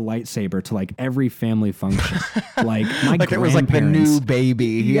brought the lightsaber to like every family function. Like my like it was like the new baby,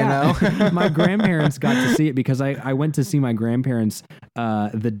 you know? My grandparents got to see it because I went to see my grandparents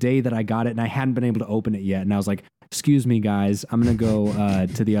the day that I got it, and I hadn't been able to open it yet. And I was like, excuse me, guys, I'm going to go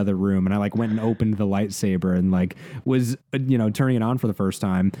to the other room. And I like went and opened the lightsaber and like was, turning it on for the first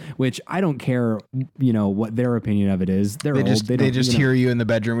time, which I don't care, what their opinion of it is. They're old. They just hear you in the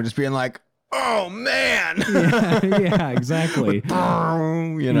bedroom just being like, oh man. yeah, exactly.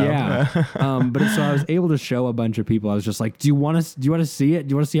 Yeah. But so I was able to show a bunch of people. I was just like, do you want to see it?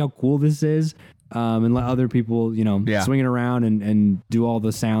 Do you want to see how cool this is? And let other people, swing it around and do all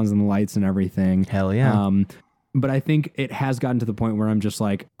the sounds and the lights and everything. Hell yeah. But I think it has gotten to the point where I'm just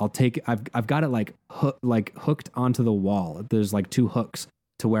like, I've got it like hooked onto the wall. There's like 2 hooks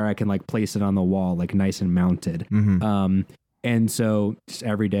to where I can like place it on the wall, like nice and mounted. Mm-hmm. And so just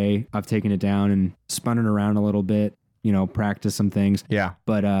every day I've taken it down and spun it around a little bit. practice some things. Yeah.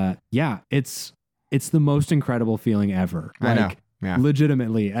 But yeah, it's the most incredible feeling ever. I know. Like, Yeah.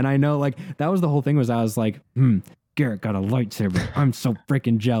 legitimately. And I know, like, that was the whole thing, was I was like, Garrett got a lightsaber. I'm so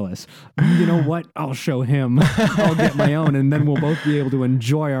freaking jealous. You know what? I'll show him. I'll get my own, and then we'll both be able to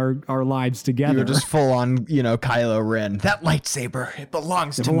enjoy our lives together. You're just full on, Kylo Ren. That lightsaber, it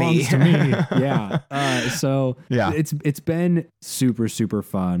belongs to me. It belongs to me. Yeah. So Yeah. it's been super, super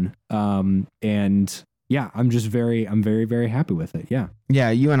fun. And yeah, I'm very, very happy with it. Yeah. Yeah,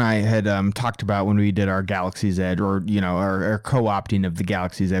 you and I had talked about when we did our Galaxy's Edge, or our co-opting of the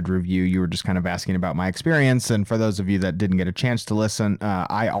Galaxy's Edge review. You were just kind of asking about my experience, and for those of you that didn't get a chance to listen,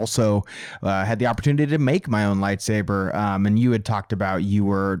 I also had the opportunity to make my own lightsaber. And you had talked about you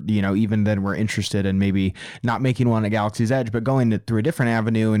were, even then were interested in maybe not making one at Galaxy's Edge, but going through a different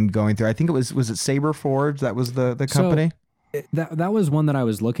avenue and going through. I think was it Saber Forge? That was the company. So, that was one that I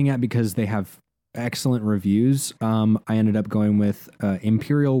was looking at because they have excellent reviews. I ended up going with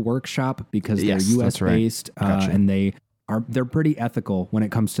Imperial Workshop because they're US based, gotcha. And they're pretty ethical when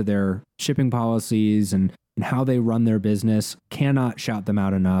it comes to their shipping policies and how they run their business. Cannot shout them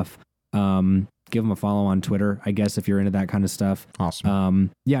out enough. Give them a follow on Twitter, I guess, if you're into that kind of stuff.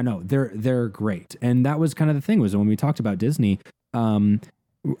 Awesome. Yeah, no, they're great. And that was kind of the thing, was when we talked about Disney,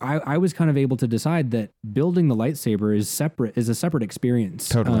 I was kind of able to decide that building the lightsaber is a separate experience.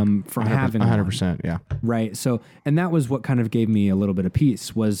 Totally. From having 100%. one. Yeah. Right. So, and that was what kind of gave me a little bit of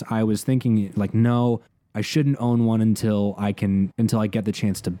peace, was I was thinking like, no, I shouldn't own one until I get the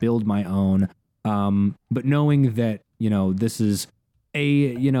chance to build my own. But knowing that, this is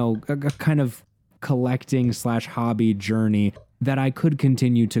a kind of collecting / hobby journey that I could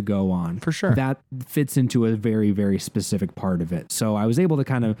continue to go on. For sure. That fits into a very, very specific part of it. So I was able to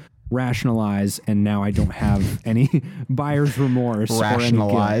kind of rationalize, and now I don't have any buyer's remorse.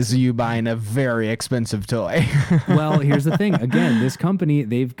 Rationalize you buying a very expensive toy. Well, here's the thing. Again, this company,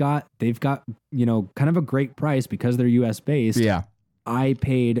 they've got, kind of a great price because they're US based. Yeah. I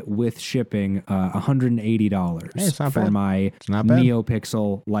paid with shipping $180 for my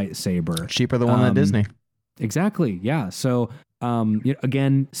NeoPixel lightsaber. Cheaper than one at Disney. Exactly. Yeah. So,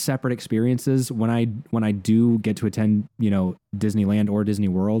 again, separate experiences. When I do get to attend, Disneyland or Disney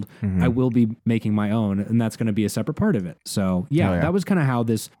World, I will be making my own, and that's going to be a separate part of it. So yeah. That was kind of how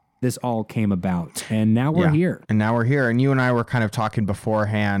this all came about, and now we're here. And you and I were kind of talking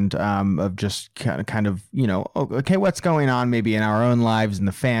beforehand of just kind of okay, what's going on maybe in our own lives, in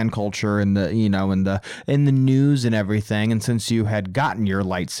the fan culture, and the in the news and everything. And since you had gotten your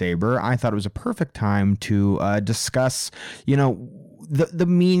lightsaber, I thought it was a perfect time to discuss the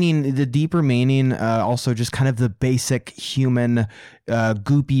meaning, the deeper meaning, also just kind of the basic human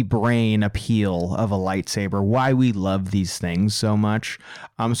goopy brain appeal of a lightsaber, why we love these things so much.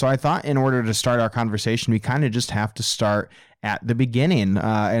 So I thought in order to start our conversation, we kind of just have to start at the beginning,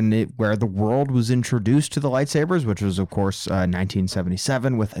 where the world was introduced to the lightsabers, which was, of course,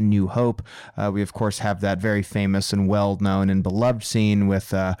 1977 with A New Hope. We, of course, have that very famous and well-known and beloved scene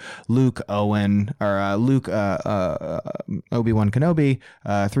with Luke, Obi-Wan Kenobi,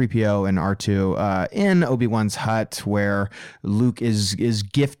 3PO, and R2 in Obi-Wan's hut, where Luke is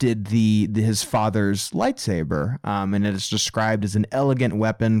gifted his father's lightsaber, and it is described as an elegant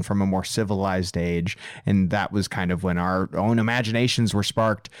weapon from a more civilized age, and that was kind of when our own imaginations were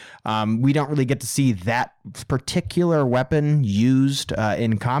sparked. We don't really get to see that particular weapon used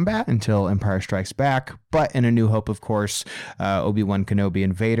in combat until Empire Strikes Back, but in A New Hope, of course, Obi-Wan Kenobi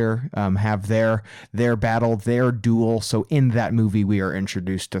and Vader have their battle, their duel. So in that movie, we are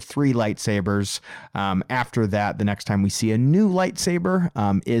introduced to 3 lightsabers. After that, the next time we see a new lightsaber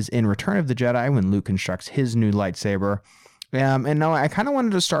is in Return of the Jedi, when Luke constructs his new lightsaber. And now I kind of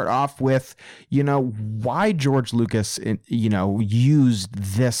wanted to start off with, why George Lucas, used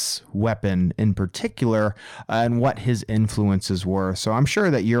this weapon in particular, and what his influences were. So I'm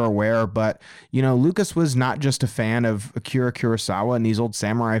sure that you're aware, but, Lucas was not just a fan of Akira Kurosawa and these old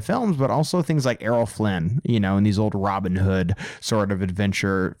samurai films, but also things like Errol Flynn, and these old Robin Hood sort of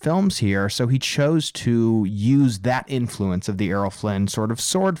adventure films here. So he chose to use that influence of the Errol Flynn sort of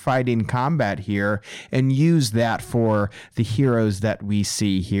sword fighting combat here and use that for the heroes that we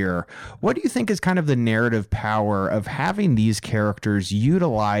see here. What do you think is kind of the narrative power of having these characters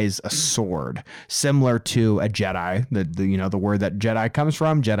utilize a sword, similar to a Jedi? The word that Jedi comes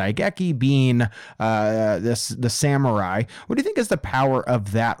from, Jedi Geki, being the samurai. What do you think is the power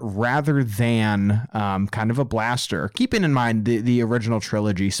of that rather than kind of a blaster? Keeping in mind the original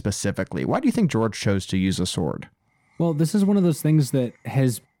trilogy specifically, why do you think George chose to use a sword? Well, this is one of those things that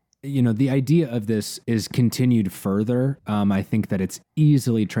has, the idea of this is continued further. I think that it's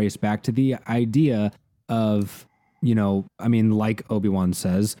easily traced back to the idea of I mean, like Obi-Wan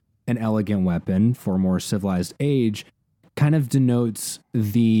says, an elegant weapon for a more civilized age kind of denotes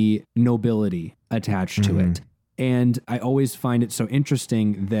the nobility attached to it. And I always find it so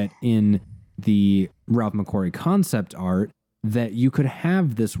interesting that in the Ralph McQuarrie concept art, that you could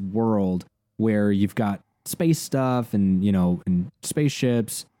have this world where you've got space stuff and, and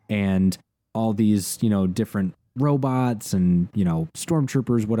spaceships and all these, different robots and,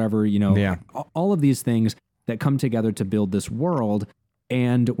 stormtroopers, whatever, all of these things that come together to build this world.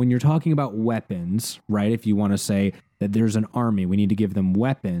 And when you're talking about weapons, right, if you want to say that there's an army, we need to give them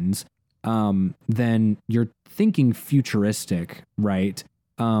weapons, then you're thinking futuristic, right?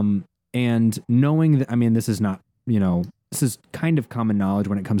 And knowing that, I mean, this is not, this is kind of common knowledge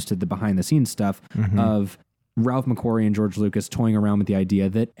when it comes to the behind the scenes stuff of Ralph McQuarrie and George Lucas toying around with the idea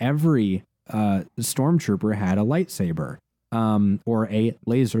that every stormtrooper had a lightsaber or a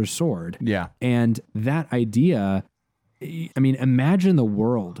laser sword. Yeah. And that idea, I mean, imagine the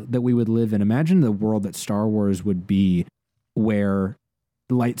world that we would live in. Imagine the world that Star Wars would be where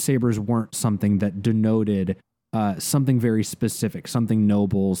lightsabers weren't something that denoted something very specific, something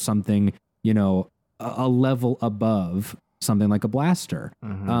noble, something, a level above something like a blaster.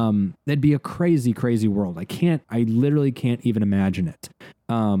 That'd be a crazy, crazy world. I literally can't even imagine it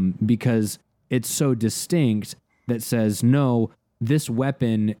because it's so distinct that says, no, this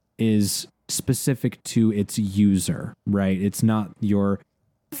weapon is specific to its user, right? It's not your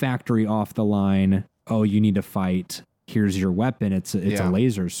factory off the line. Oh, you need to fight. Here's your weapon. It's a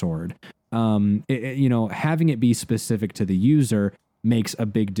laser sword. Having it be specific to the user makes a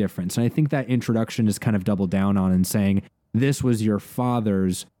big difference. And I think that introduction is kind of doubled down on and saying, this was your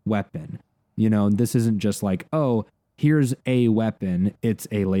father's weapon. This isn't just like, oh, here's a weapon. It's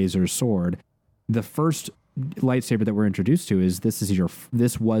a laser sword. The first lightsaber that we're introduced to is this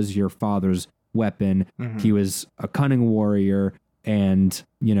was your father's weapon. He was a cunning warrior and,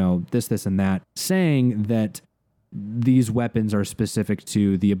 this and that, saying that these weapons are specific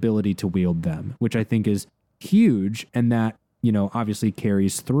to the ability to wield them, which I think is huge. And that, obviously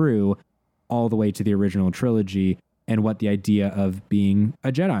carries through all the way to the original trilogy and what the idea of being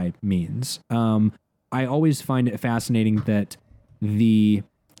a Jedi means. I always find it fascinating that the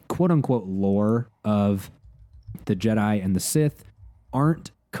quote unquote lore of the Jedi and the Sith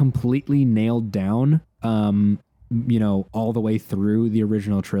aren't completely nailed down, all the way through the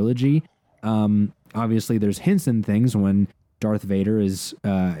original trilogy. Obviously there's hints and things when Darth Vader is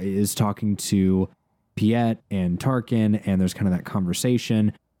talking to Piet and Tarkin, and there's kind of that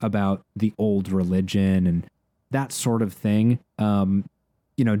conversation about the old religion and that sort of thing,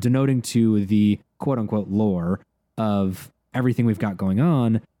 denoting to the quote unquote lore of everything we've got going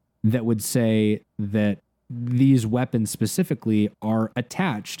on that would say that these weapons specifically are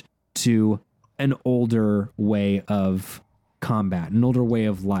attached to an older way of combat, an older way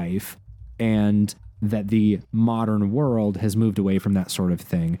of life, and that the modern world has moved away from that sort of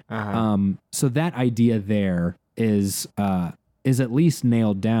thing. So that idea there is at least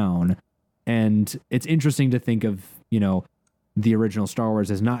nailed down. And it's interesting to think of, the original Star Wars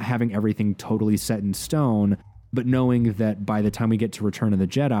as not having everything totally set in stone, but knowing that by the time we get to Return of the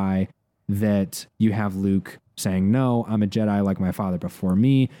Jedi, that you have Luke saying, no, I'm a Jedi like my father before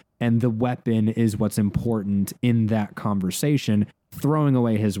me. And the weapon is what's important in that conversation, throwing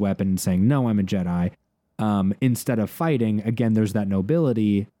away his weapon and saying, no, I'm a Jedi. Instead of fighting, again, there's that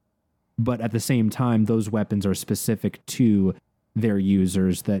nobility, but at the same time, those weapons are specific to their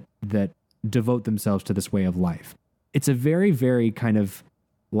users that devote themselves to this way of life. It's a very, very kind of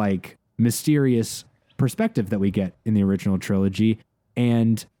like mysterious perspective that we get in the original trilogy,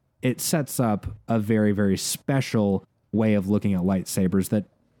 and it sets up a very, very special way of looking at lightsabers that,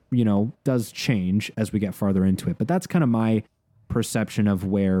 does change as we get farther into it. But that's kind of my perception of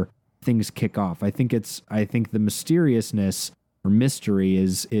where things kick off. I think the mysteriousness or mystery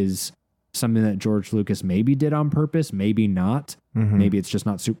is something that George Lucas maybe did on purpose, maybe not. Maybe it's just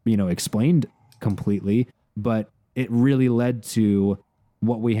not, explained completely, but it really led to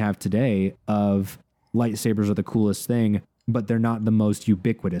what we have today of lightsabers are the coolest thing, but they're not the most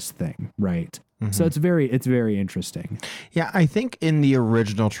ubiquitous thing, right? So it's very interesting. Yeah, I think in the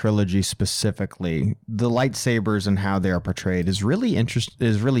original trilogy specifically, the lightsabers and how they are portrayed is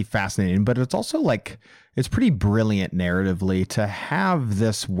really fascinating, but it's also it's pretty brilliant narratively to have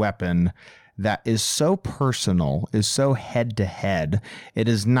this weapon that is so personal, is so head to head. It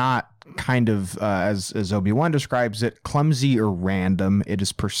is not kind of as Obi-Wan describes it, clumsy or random. It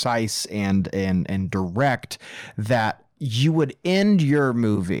is precise and direct, that you would end your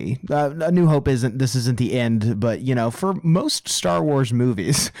movie. A New Hope isn't the end, but for most Star Wars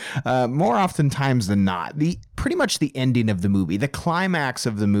movies, more oftentimes than not, the pretty much the ending of the movie. The climax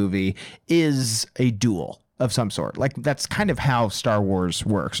of the movie is a duel of some sort. Like, that's kind of how Star Wars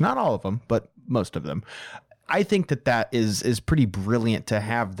works. Not all of them, but most of them. I think that is pretty brilliant to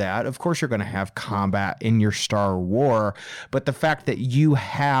have that. Of course, you're going to have combat in your Star War, but the fact that you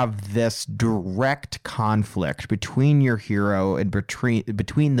have this direct conflict between your hero and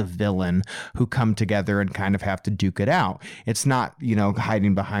between the villain who come together and kind of have to duke it out. It's not,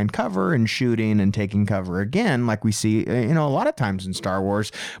 hiding behind cover and shooting and taking cover again, like we see, a lot of times in Star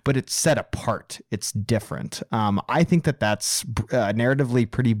Wars, but it's set apart. It's different. I think that's narratively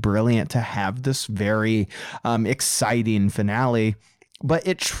pretty brilliant to have this very exciting finale, but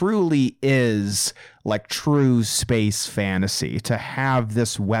it truly is like true space fantasy to have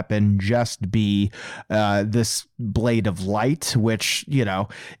this weapon just be this blade of light, which,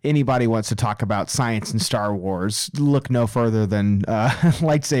 anybody wants to talk about science in Star Wars, look no further than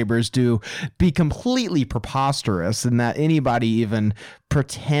lightsabers do be completely preposterous, and that anybody even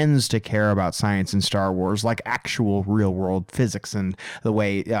pretends to care about science in Star Wars, like actual real world physics and the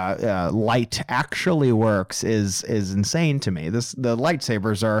way light actually works is insane to me. The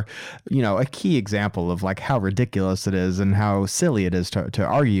lightsabers are, a key example of like how ridiculous it is and how silly it is to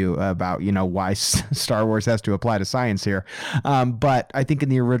argue about, why Star Wars has to apply to science here. But I think in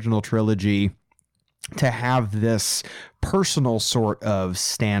the original trilogy, to have this personal sort of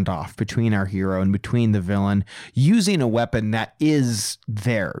standoff between our hero and between the villain using a weapon that is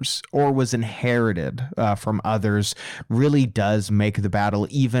theirs or was inherited from others really does make the battle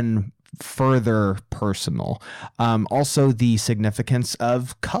even further personal. Also, the significance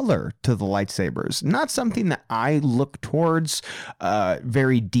of color to the lightsabers, not something that I look towards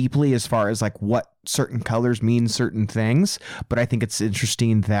very deeply as far as like what certain colors mean certain things, but I think it's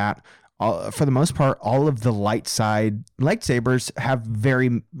interesting that for the most part, all of the lightsabers have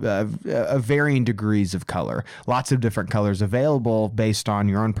varying degrees of color. Lots of different colors available based on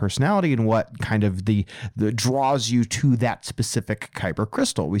your own personality and what kind of the draws you to that specific kyber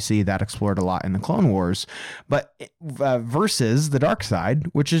crystal. We see that explored a lot in the Clone Wars, but versus the dark side,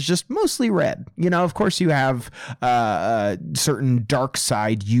 which is just mostly red. Of course, you have certain dark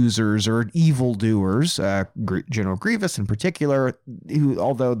side users or evildoers, General Grievous in particular, who,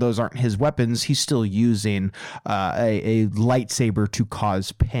 although those aren't his weapons, he's still using a lightsaber to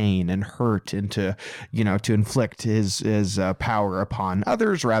cause pain and hurt and to inflict his power upon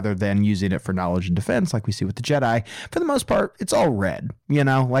others rather than using it for knowledge and defense like we see with the Jedi. For the most part, it's all red,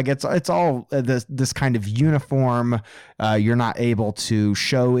 like it's all this kind of uniform. You're not able to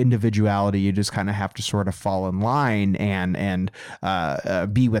show individuality. You just kind of have to sort of fall in line and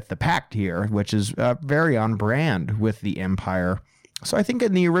be with the pact here, which is very on brand with the Empire. So I think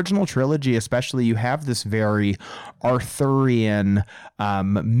in the original trilogy, especially, you have this very Arthurian,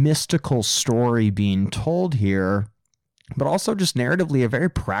 mystical story being told here, but also just narratively a very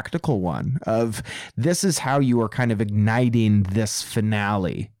practical one of this is how you are kind of igniting this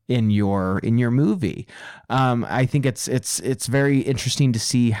finale in your movie. I think it's very interesting to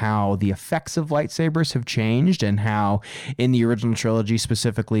see how the effects of lightsabers have changed and how in the original trilogy,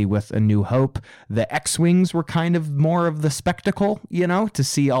 specifically with A New Hope, the X-Wings were kind of more of the spectacle, to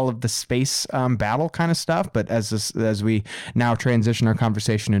see all of the space battle kind of stuff. But as we now transition our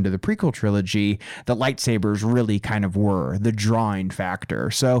conversation into the prequel trilogy, the lightsabers really kind of were the drawing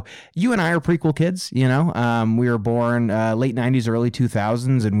factor. So you and I are prequel kids, we were born late 90s, early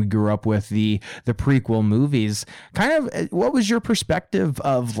 2000s, and we grew up with the prequel movies. Kind of, what was your perspective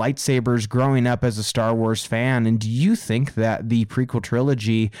of lightsabers growing up as a Star Wars fan? And do you think that the prequel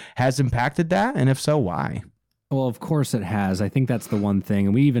trilogy has impacted that? And if so, why? Well, of course it has. I think that's the one thing.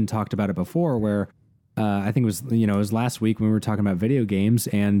 And we even talked about it before where I think it was last week when we were talking about video games,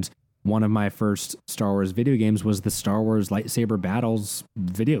 and one of my first Star Wars video games was the Star Wars Lightsaber Battles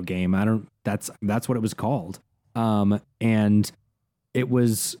video game. That's what it was called. And it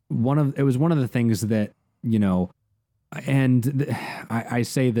was one of the things that, and I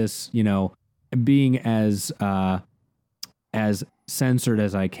say this, being as censored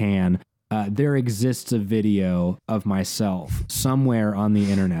as I can, there exists a video of myself somewhere on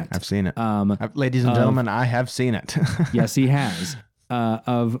the internet. I've seen it. Ladies and gentlemen, I have seen it. Yes, he has.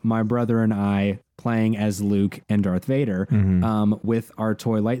 Of my brother and I playing as Luke and Darth Vader, with our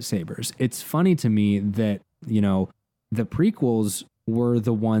toy lightsabers. It's funny to me that, the prequels were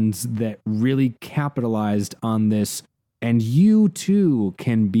the ones that really capitalized on this, and you too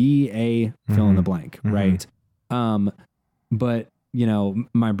can be a fill in the blank, right? But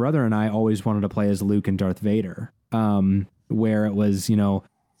my brother and I always wanted to play as Luke and Darth Vader, where it was,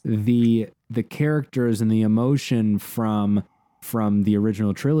 the characters and the emotion from the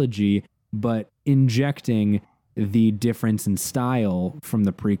original trilogy, but injecting the difference in style from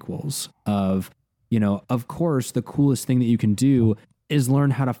the prequels of, of course, the coolest thing that you can do is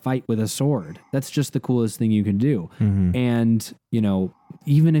learn how to fight with a sword. That's just the coolest thing you can do. And,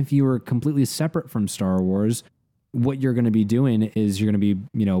 even if you were completely separate from Star Wars, what you're going to be doing is you're going to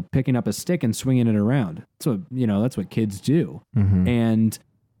be, picking up a stick and swinging it around. That's what kids do. And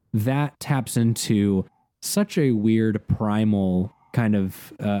that taps into such a weird primal kind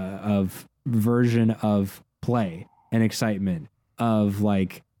of version of play and excitement of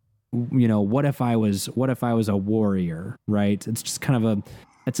like, what if I was a warrior, right? It's just kind of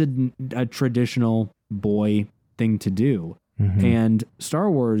a traditional boy thing to do. And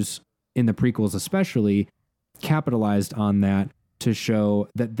Star Wars in the prequels especially capitalized on that to show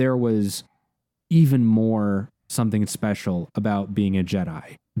that there was even more something special about being a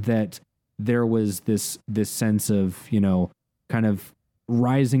Jedi, that there was this sense of, kind of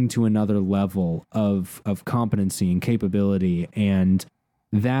rising to another level of competency and capability. And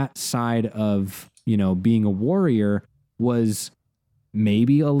that side of, being a warrior was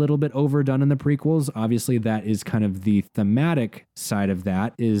maybe a little bit overdone in the prequels. Obviously, that is kind of the thematic side of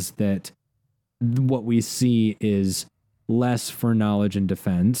that, is that what we see is less for knowledge and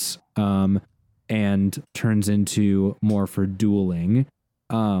defense, and turns into more for dueling.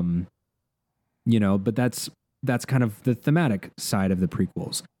 But that's kind of the thematic side of the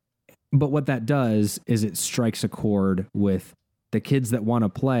prequels. But what that does is it strikes a chord with the kids that want to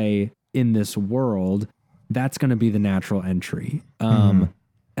play in this world. That's going to be the natural entry. And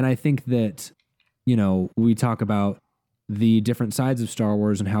I think that, we talk about the different sides of Star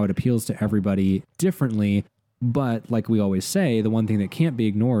Wars and how it appeals to everybody differently. But like we always say, the one thing that can't be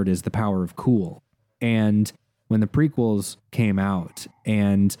ignored is the power of cool. And when the prequels came out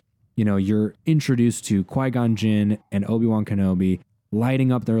and, you're introduced to Qui-Gon Jinn and Obi-Wan Kenobi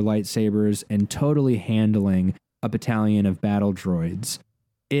lighting up their lightsabers and totally handling a battalion of battle droids,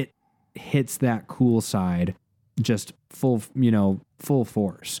 it hits that cool side just full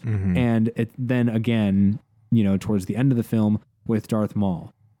force. And it then again, towards the end of the film with Darth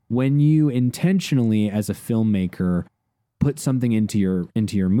Maul, when you intentionally as a filmmaker put something into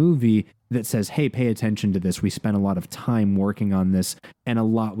your movie that says, hey, pay attention to this. We spent a lot of time working on this and a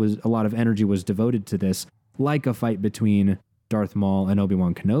lot of energy was devoted to this, like a fight between Darth Maul and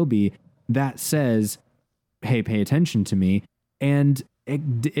Obi-Wan Kenobi, that says, hey, pay attention to me. And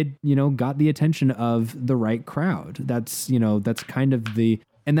it got the attention of the right crowd. That's kind of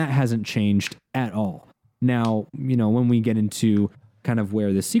and that hasn't changed at all. Now, when we get into kind of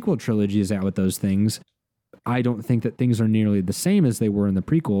where the sequel trilogy is at with those things, I don't think that things are nearly the same as they were in the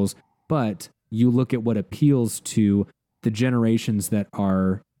prequels, but you look at what appeals to the generations that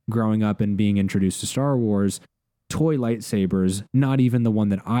are growing up and being introduced to Star Wars. Toy lightsabers, not even the one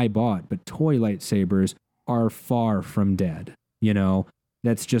that I bought, but toy lightsabers are far from dead.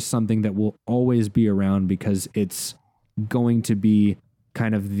 That's just something that will always be around because it's going to be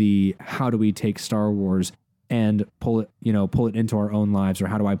kind of the, how do we take Star Wars and pull it into our own lives, or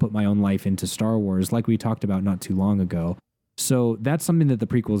how do I put my own life into Star Wars, like we talked about not too long ago. So that's something that the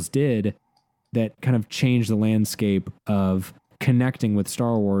prequels did that kind of changed the landscape of connecting with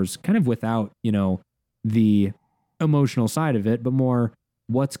Star Wars, kind of without, the emotional side of it, but more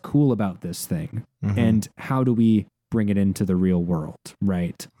what's cool about this thing and how do we bring it into the real world,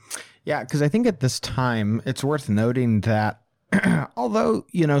 right? Yeah, because I think at this time, it's worth noting that although,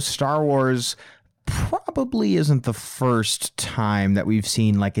 Star Wars probably isn't the first time that we've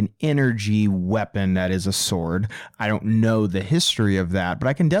seen like an energy weapon that is a sword. I don't know the history of that, but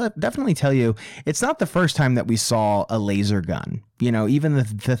I can definitely tell you it's not the first time that we saw a laser gun. Even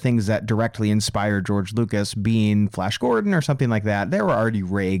the things that directly inspired George Lucas, being Flash Gordon or something like that, there were already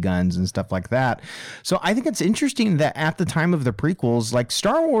ray guns and stuff like that. So I think it's interesting that at the time of the prequels, like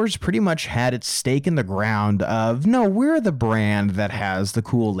Star Wars pretty much had its stake in the ground of, no, we're the brand that has the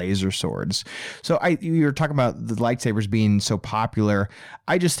cool laser swords. So you were talking about the lightsabers being so popular.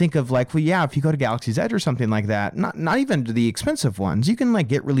 I just think of like, well, yeah, if you go to Galaxy's Edge or something like that, not even the expensive ones, you can like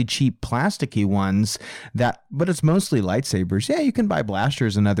get really cheap plasticky ones but it's mostly lightsabers. Yeah, you can buy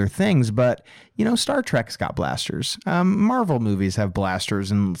blasters and other things, but Star Trek's got blasters. Marvel movies have blasters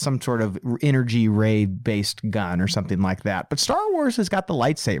and some sort of energy ray based gun or something like that. But Star Wars has got the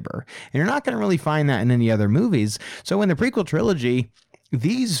lightsaber, and you're not going to really find that in any other movies. So when the prequel trilogy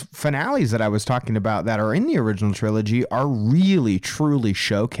these finales that I was talking about that are in the original trilogy are really truly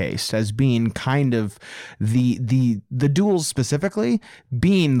showcased as being kind of the duels specifically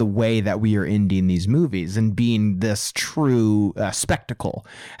being the way that we are ending these movies and being this true spectacle.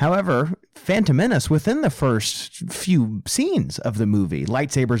 However, Phantom Menace, within the first few scenes of the movie,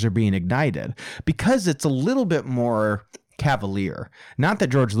 lightsabers are being ignited because it's a little bit more cavalier. Not that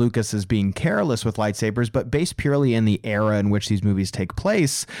George Lucas is being careless with lightsabers, but based purely in the era in which these movies take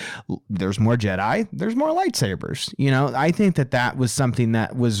place, there's more Jedi, there's more lightsabers. You know, I think that was something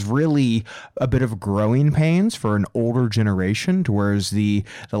that was really a bit of growing pains for an older generation, to whereas the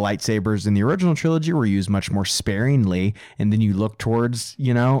lightsabers in the original trilogy were used much more sparingly. And then you look towards,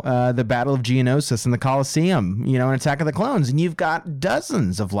 the Battle of Geonosis and the Colosseum, in Attack of the Clones, and you've got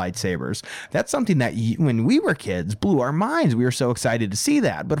dozens of lightsabers. That's something that when we were kids blew our minds. We were so excited to see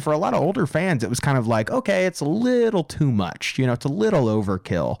that. But for a lot of older fans, it was kind of like, okay, it's a little too much. It's a little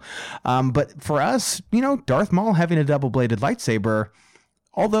overkill. But for us, Darth Maul having a double-bladed lightsaber,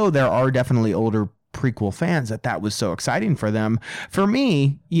 although there are definitely older prequel fans that was so exciting for them. For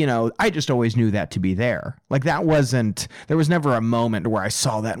me, I just always knew that to be there. Like there was never a moment where I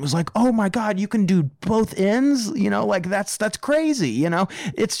saw that and was like, oh my God, you can do both ends, that's crazy.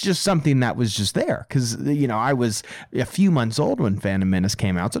 It's just something that was just there. Cause I was a few months old when Phantom Menace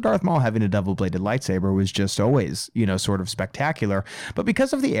came out. So Darth Maul having a double-bladed lightsaber was just always, sort of spectacular. But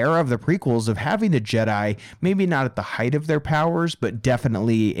because of the era of the prequels of having the Jedi, maybe not at the height of their powers, but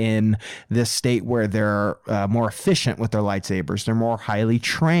definitely in this state where they're more efficient with their lightsabers. They're more highly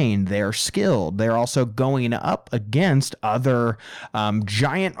trained. They're skilled. They're also going up against other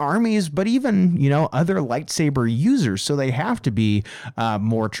giant armies, but even, other lightsaber users. So they have to be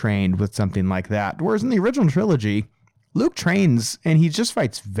more trained with something like that. Whereas in the original trilogy, Luke trains and he just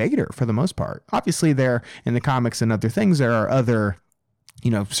fights Vader for the most part. Obviously, there in the comics and other things, there are other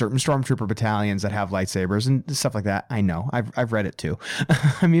certain stormtrooper battalions that have lightsabers and stuff like that. I know. I've read it too.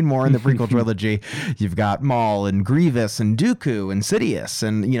 I mean, more in the prequel trilogy, you've got Maul and Grievous and Dooku and Sidious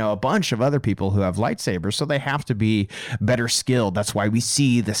and, a bunch of other people who have lightsabers. So they have to be better skilled. That's why we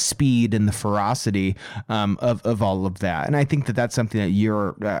see the speed and the ferocity of all of that. And I think that's something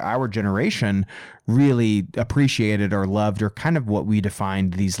that our generation really appreciated or loved, or kind of what we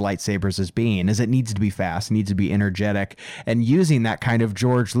defined these lightsabers as being, is it needs to be fast, needs to be energetic, and using that kind of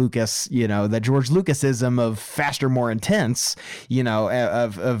George Lucas, that George Lucasism of faster, more intense,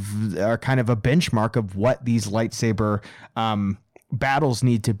 are kind of a benchmark of what these lightsaber battles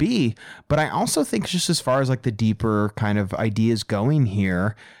need to be. But I also think just as far as like the deeper kind of ideas going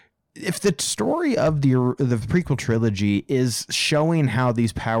here, if the story of the prequel trilogy is showing how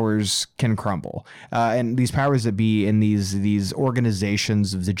these powers can crumble, and these powers that be in these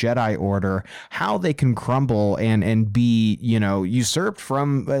organizations of the Jedi Order, how they can crumble and be, usurped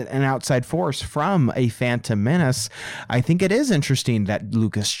from an outside force, from a Phantom Menace, I think it is interesting that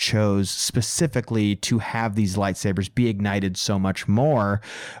Lucas chose specifically to have these lightsabers be ignited so much more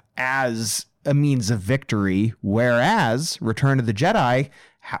as a means of victory, whereas Return of the Jedi,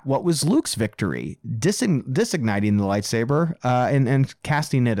 what was Luke's victory? Disigniting the lightsaber and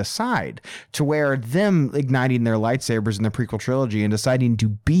casting it aside, to where them igniting their lightsabers in the prequel trilogy and deciding to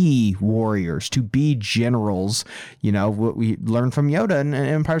be warriors, to be generals. What we learned from Yoda in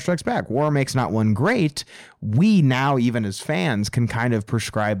Empire Strikes Back, war makes not one great. We now, even as fans, can kind of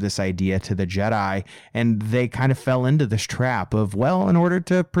prescribe this idea to the Jedi, and they kind of fell into this trap of, well, in order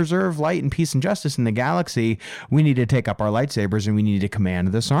to preserve light and peace and justice in the galaxy, we need to take up our lightsabers and we need to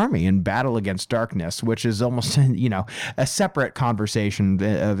command this army and battle against darkness, which is almost, a separate conversation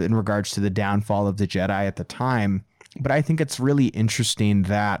in regards to the downfall of the Jedi at the time. But I think it's really interesting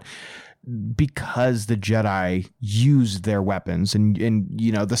that because the Jedi used their weapons and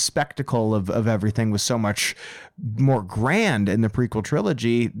the spectacle of everything was so much more grand in the prequel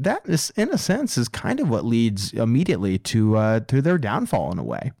trilogy, that is, in a sense, is kind of what leads immediately to their downfall in a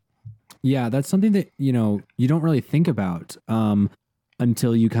way. Yeah, that's something that, you don't really think about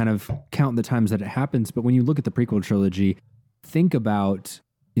until you kind of count the times that it happens. But when you look at the prequel trilogy, think about,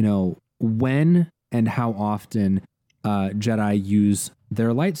 when and how often Jedi use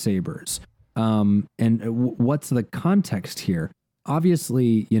their lightsabers. And what's the context here?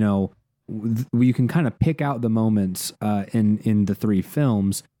 Obviously, you can kind of pick out the moments in the three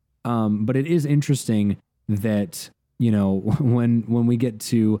films. But it is interesting that, when we get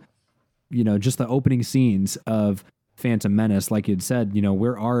to, just the opening scenes of Phantom Menace, like you'd said,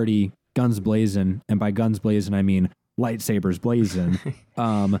 we're already guns blazing, and by guns blazing, I mean lightsabers blazing,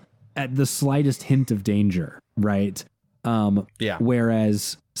 at the slightest hint of danger, right? Yeah.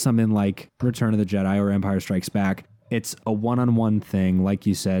 Whereas something like Return of the Jedi or Empire Strikes Back, it's a one-on-one thing. Like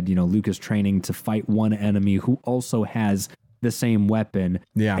you said, Luke is training to fight one enemy who also has the same weapon.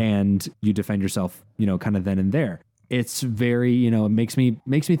 Yeah. And you defend yourself, kind of then and there. It's very, it makes me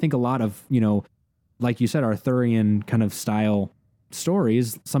think a lot of, like you said, Arthurian kind of style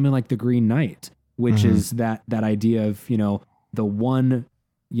stories, something like The Green Knight, which is that idea of, the one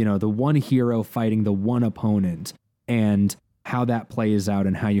hero fighting the one opponent, and how that plays out,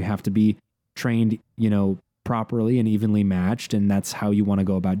 and how you have to be trained, properly and evenly matched. And that's how you want to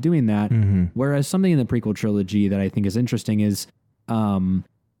go about doing that. Whereas something in the prequel trilogy that I think is interesting is, I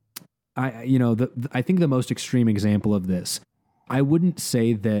think the most extreme example of this, I wouldn't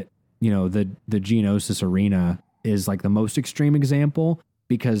say that, the Geonosis arena is like the most extreme example,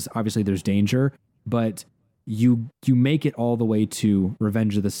 because obviously there's danger, but you make it all the way to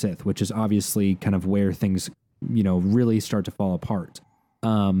Revenge of the Sith, which is obviously kind of where things, really start to fall apart.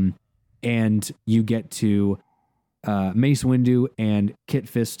 And you get to Mace Windu and Kit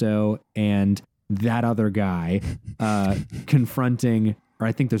Fisto and that other guy confronting, or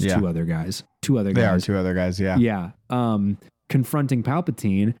I think there's two other guys. There are two other guys, yeah. Yeah. Confronting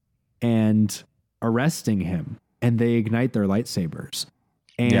Palpatine and arresting him, and they ignite their lightsabers.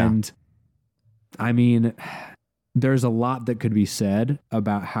 And I mean, there's a lot that could be said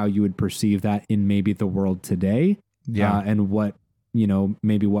about how you would perceive that in maybe the world today. And what,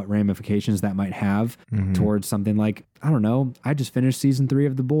 maybe what ramifications that might have towards something like, I don't know, I just finished season 3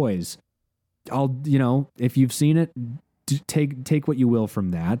 of The Boys. I'll, if you've seen it, take what you will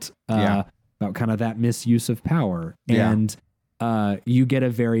from that, about kind of that misuse of power. And you get a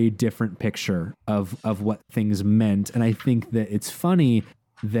very different picture of what things meant. And I think that it's funny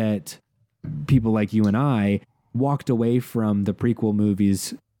that people like you and I walked away from the prequel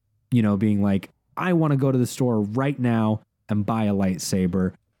movies, being like, I want to go to the store right now and buy a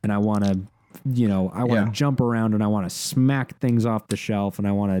lightsaber, and I want to, to jump around, and I want to smack things off the shelf, and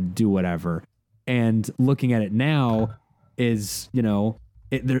I want to do whatever. And looking at it now is,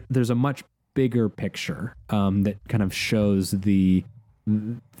 there's a much bigger picture that kind of shows the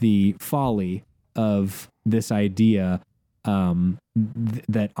folly of this idea,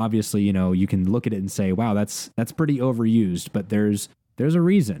 that obviously, you can look at it and say, wow, that's pretty overused, but there's a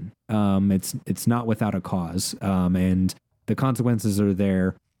reason. It's not without a cause. And the consequences are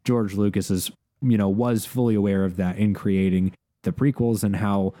there. George Lucas was fully aware of that in creating the prequels and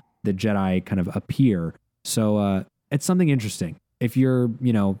how the Jedi kind of appear. So it's something interesting. If you're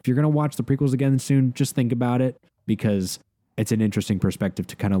going to watch the prequels again soon, just think about it, because it's an interesting perspective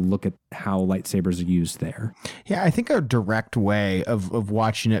to kind of look at how lightsabers are used there. Yeah, I think a direct way of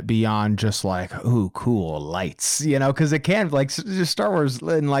watching it beyond just like, ooh, cool lights, because it can, like, Star Wars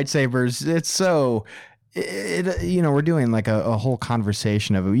and lightsabers, it's so... we're doing like a whole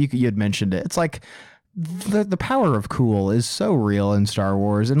conversation of it. You had mentioned it. It's like the power of cool is so real in Star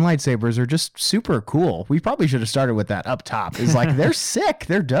Wars, and lightsabers are just super cool. We probably should have started with that up top. Is like, they're sick,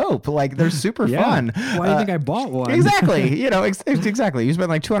 they're dope, like they're super fun. Why do you think I bought one? Exactly. Exactly. You spend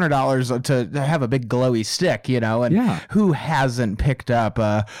like $200 to have a big glowy stick, and who hasn't picked up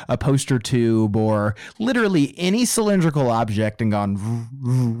a poster tube or literally any cylindrical object and gone,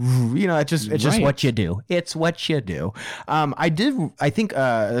 it's just what you do. It's what you do. I think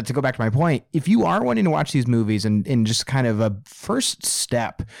to go back to my point, if you are wanting to watch these movies and just kind of a first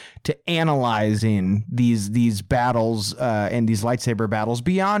step to analyzing these battles and these lightsaber battles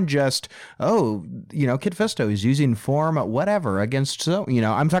beyond just, Kit Fisto is using form whatever against,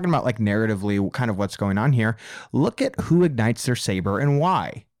 I'm talking about like narratively kind of what's going on here. Look at who ignites their saber and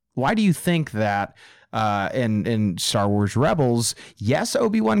why. Why do you think that in Star Wars Rebels, yes,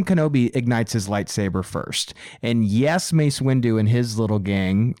 Obi-Wan Kenobi ignites his lightsaber first. And yes, Mace Windu and his little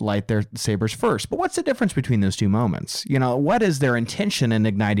gang light their sabers first. But what's the difference between those two moments? What is their intention in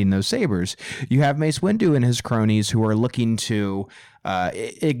igniting those sabers? You have Mace Windu and his cronies who are looking to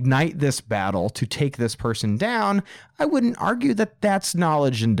ignite this battle to take this person down. I wouldn't argue that that's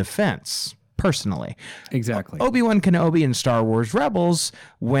knowledge and defense. Personally. Exactly. Obi-Wan Kenobi in Star Wars Rebels,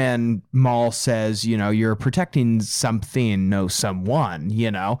 when Maul says, you're protecting something, no someone,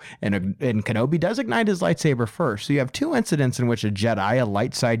 and Kenobi does ignite his lightsaber first. So you have two incidents in which a Jedi, a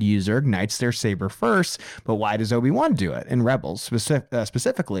light side user, ignites their saber first. But why does Obi-Wan do it in Rebels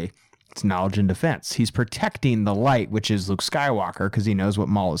specifically? It's knowledge and defense. He's protecting the light, which is Luke Skywalker, because he knows what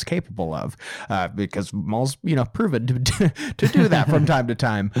Maul is capable of, because Maul's, proven to do that from time to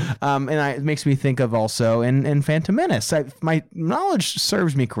time. It makes me think of also in Phantom Menace. My knowledge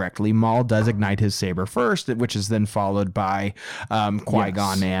serves me correctly. Maul does ignite his saber first, which is then followed by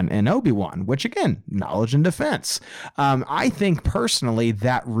Qui-Gon and Obi-Wan, which again, knowledge and defense. I think personally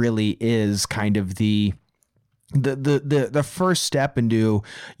that really is kind of the the first step into,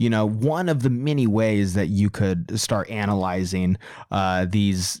 one of the many ways that you could start analyzing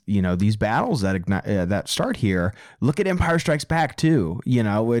these battles that start here. Look at Empire Strikes Back too.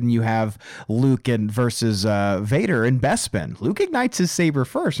 When you have Luke versus Vader and Bespin, Luke ignites his saber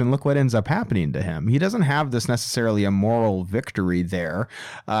first, and look what ends up happening to him. He doesn't have this necessarily a moral victory there,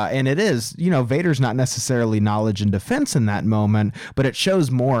 and it is, Vader's not necessarily knowledge and defense in that moment, but it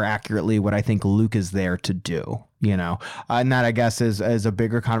shows more accurately what I think Luke is there to do. And that, I guess, is a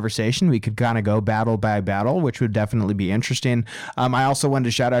bigger conversation. We could kind of go battle by battle, which would definitely be interesting. I also wanted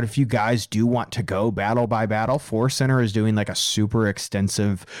to shout out, if you guys do want to go battle by battle, Force Center is doing like a super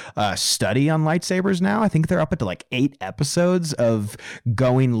extensive study on lightsabers now. I think they're up to like 8 episodes of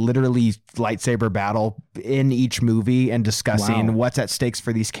going literally lightsaber battle in each movie and discussing what's at stakes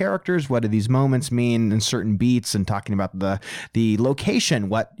for these characters, what do these moments mean in certain beats, and talking about the location,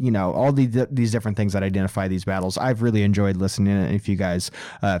 what, all these different things that identify these battles. I've really enjoyed listening, and if you guys,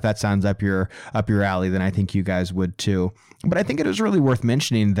 if that sounds up your alley, then I think you guys would too. But I think it is really worth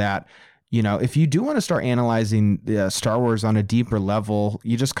mentioning that, if you do want to start analyzing Star Wars on a deeper level,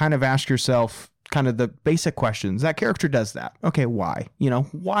 you just kind of ask yourself kind of the basic questions. That character does that. Okay, why?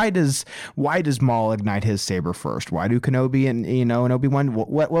 Why does Maul ignite his saber first? Why do Kenobi and and Obi-Wan?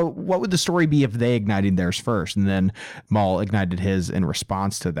 What would the story be if they ignited theirs first and then Maul ignited his in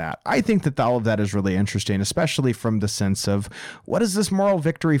response to that? I think that all of that is really interesting, especially from the sense of what is this moral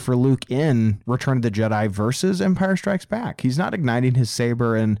victory for Luke in Return of the Jedi versus Empire Strikes Back? He's not igniting his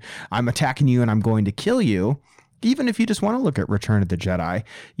saber and I'm attacking you and I'm going to kill you. Even if you just want to look at Return of the Jedi,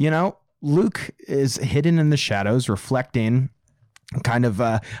 Luke is hidden in the shadows, reflecting, kind of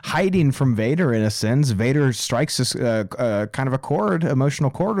hiding from Vader in a sense. Vader strikes this kind of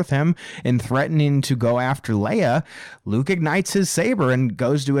emotional chord with him in threatening to go after Leia. Luke ignites his saber and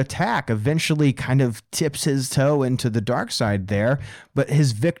goes to attack, eventually kind of tips his toe into the dark side there, but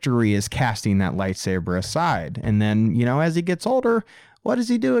his victory is casting that lightsaber aside. And then, as he gets older, what does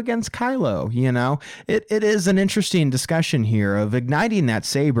he do against Kylo? It is an interesting discussion here of igniting that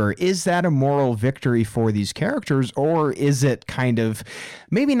saber. Is that a moral victory for these characters, or is it kind of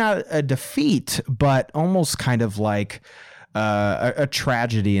maybe not a defeat, but almost kind of like a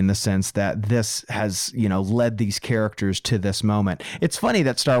tragedy in the sense that this has, led these characters to this moment? It's funny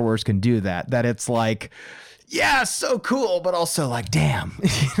that Star Wars can do that it's like, yeah, so cool, but also like, damn,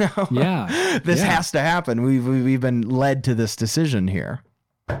 Yeah, this has to happen. We've been led to this decision here.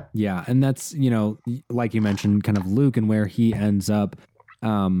 Yeah, and that's, like you mentioned, kind of Luke and where he ends up.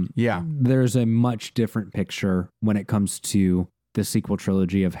 There's a much different picture when it comes to the sequel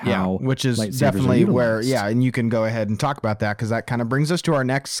trilogy of how, which is definitely where, and you can go ahead and talk about that, because that kind of brings us to our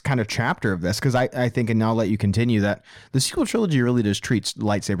next kind of chapter of this, because I think, and I'll let you continue, that the sequel trilogy really just treats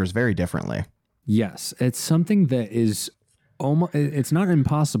lightsabers very differently. Yes, it's something that is almost, it's not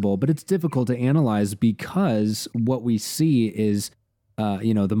impossible, but it's difficult to analyze, because what we see is,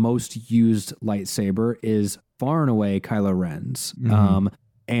 the most used lightsaber is far and away Kylo Ren's. Mm-hmm.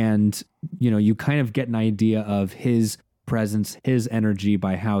 And, you kind of get an idea of his presence, his energy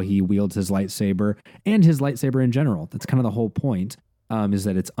by how he wields his lightsaber and his lightsaber in general. That's kind of the whole point. Is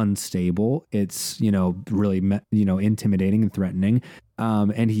that it's unstable. It's, really, intimidating and threatening.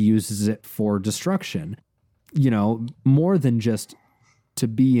 And he uses it for destruction, more than just to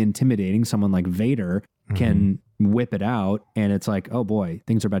be intimidating. Someone like Vader can whip it out and it's like, oh boy,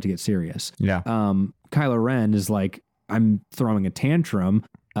 things are about to get serious. Yeah. Kylo Ren is like, I'm throwing a tantrum.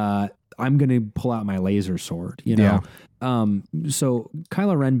 I'm going to pull out my laser sword, So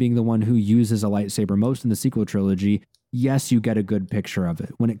Kylo Ren being the one who uses a lightsaber most in the sequel trilogy, yes, you get a good picture of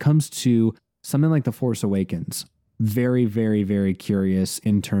it. When it comes to something like The Force Awakens, very, very, very curious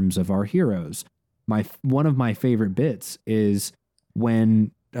in terms of our heroes. One of my favorite bits is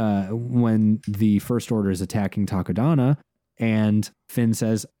when the First Order is attacking Takodana and Finn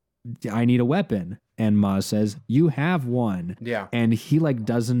says, I need a weapon. And Maz says, you have one. Yeah. And he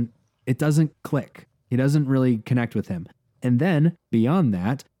it doesn't click. He doesn't really connect with him. And then beyond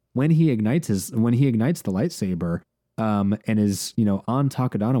that, when he ignites the lightsaber, and is, on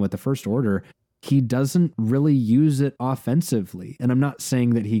Takodana with the First Order, he doesn't really use it offensively. And I'm not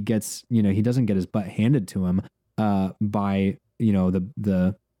saying that he gets, he doesn't get his butt handed to him by,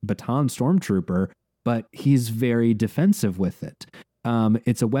 the baton stormtrooper, but he's very defensive with it.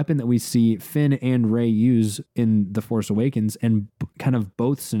 It's a weapon that we see Finn and Rey use in The Force Awakens, and kind of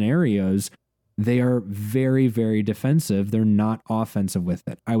both scenarios, they are very, very defensive. They're not offensive with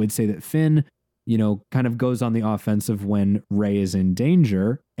it. I would say that Finn, kind of goes on the offensive when Rey is in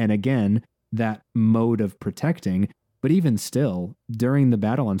danger. And again, that mode of protecting. But even still, during the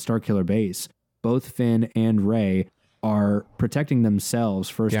battle on Starkiller Base, both Finn and Rey are protecting themselves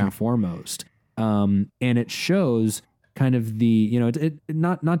first and foremost. And it shows kind of the,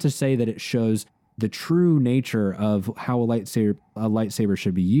 not to say that it shows the true nature of how a lightsaber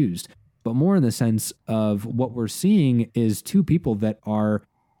should be used, but more in the sense of what we're seeing is two people that are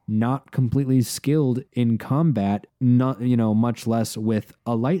not completely skilled in combat, not, much less with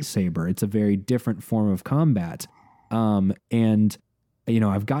a lightsaber. It's a very different form of combat. And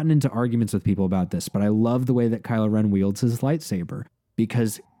I've gotten into arguments with people about this, but I love the way that Kylo Ren wields his lightsaber,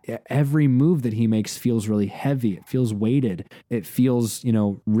 because every move that he makes feels really heavy. It feels weighted. It feels,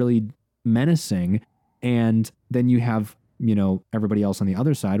 really menacing. And then you have, everybody else on the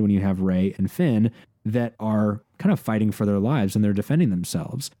other side, when you have Rey and Finn that are kind of fighting for their lives and they're defending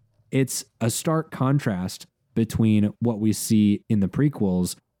themselves. It's a stark contrast between what we see in the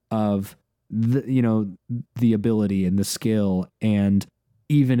prequels of the ability and the skill, and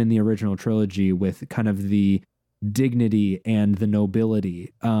even in the original trilogy with kind of the dignity and the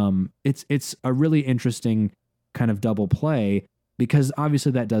nobility. It's a really interesting kind of double play, because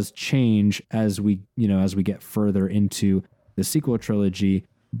obviously that does change as we get further into the sequel trilogy.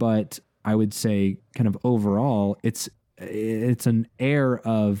 But I would say kind of overall, it's an air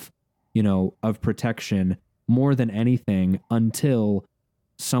of protection more than anything until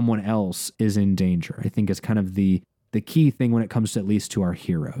someone else is in danger. I think is kind of the key thing when it comes to, at least to our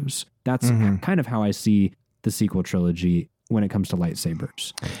heroes. That's kind of how I see the sequel trilogy when it comes to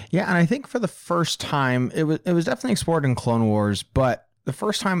lightsabers. Yeah, and I think for the first time, it was definitely explored in Clone Wars, but the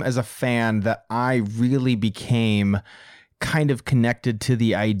first time as a fan that I really became kind of connected to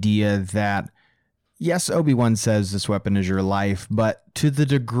the idea that, yes, Obi-Wan says this weapon is your life, but to the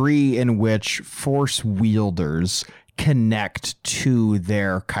degree in which Force wielders connect to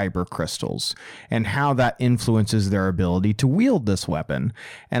their kyber crystals and how that influences their ability to wield this weapon.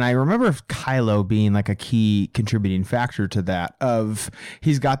 And I remember Kylo being like a key contributing factor to that, of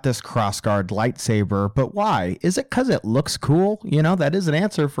he's got this crossguard lightsaber, but why? Is it because it looks cool? That is an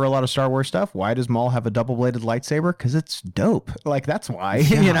answer for a lot of Star Wars stuff. Why does Maul have a double-bladed lightsaber? Because it's dope. Like, that's why,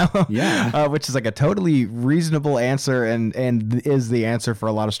 which is like a totally reasonable answer and is the answer for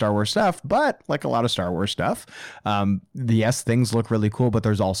a lot of Star Wars stuff. But like a lot of Star Wars stuff, yes, things look really cool, but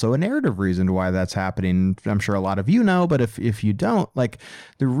there's also a narrative reason why that's happening. I'm sure a lot of you know, but if you don't, like,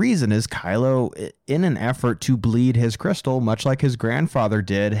 the reason is Kylo, in an effort to bleed his crystal, much like his grandfather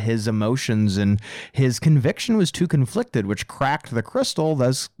did, his emotions and his conviction was too conflicted, which cracked the crystal,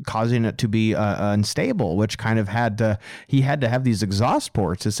 thus causing it to be unstable, which kind of he had to have these exhaust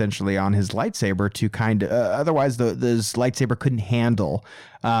ports essentially on his lightsaber to kind of, otherwise this lightsaber couldn't handle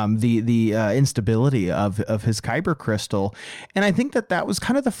the instability of his kyber crystal. And I think that was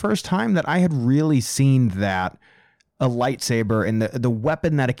kind of the first time that I had really seen that a lightsaber and the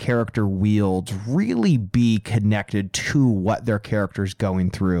weapon that a character wields really be connected to what their character's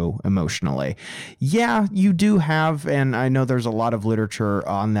going through emotionally. Yeah, you do have, and I know there's a lot of literature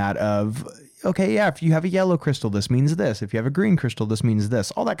on that of, okay, yeah, if you have a yellow crystal, this means this. If you have a green crystal, this means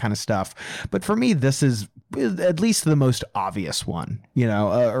this, all that kind of stuff. But for me, this is at least the most obvious one,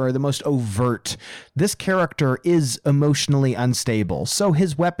 or the most overt. This character is emotionally unstable, so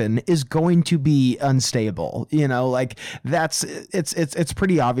his weapon is going to be unstable. Like it's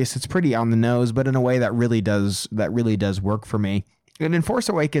pretty obvious. It's pretty on the nose, but in a way that really does work for me. And in Force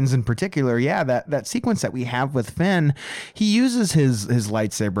Awakens in particular, yeah, that sequence that we have with Finn, he uses his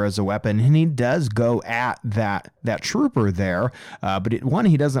lightsaber as a weapon, and he does go at that trooper there. But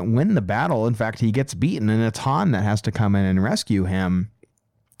he doesn't win the battle. In fact, he gets beaten, and it's Han that has to come in and rescue him.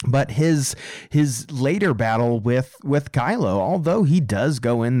 But his later battle with Kylo, although he does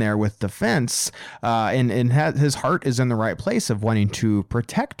go in there with defense, and his heart is in the right place of wanting to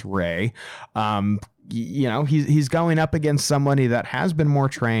protect Rey, he's going up against somebody that has been more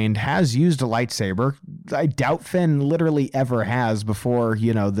trained, has used a lightsaber. I doubt Finn literally ever has before,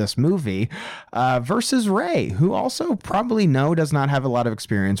 this movie, versus Rey, who also probably does not have a lot of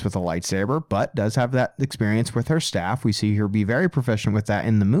experience with a lightsaber, but does have that experience with her staff. We see her be very proficient with that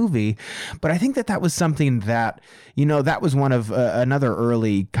in the movie. But I think that was something that, that was one of another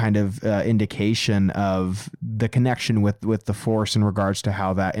early kind of indication of the connection with the Force in regards to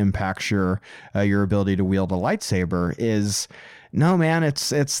how that impacts your ability to wield a lightsaber. Is No, man,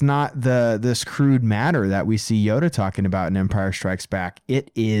 it's not this crude matter that we see Yoda talking about in Empire Strikes Back. It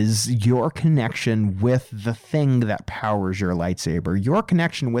is your connection with the thing that powers your lightsaber. Your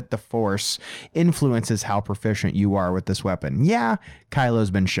connection with the Force influences how proficient you are with this weapon. Yeah,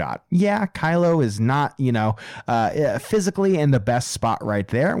 Kylo's been shot. Yeah, Kylo is not, physically in the best spot right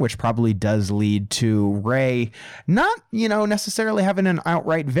there, which probably does lead to Rey not, necessarily having an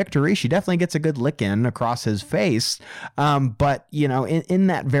outright victory. She definitely gets a good lick in across his face. But in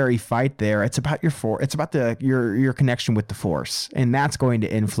that very fight there, it's about your connection with the Force, and that's going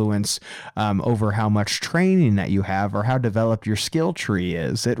to influence over how much training that you have or how developed your skill tree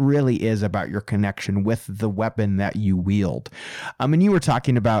is. It really is about your connection with the weapon that you wield. And you were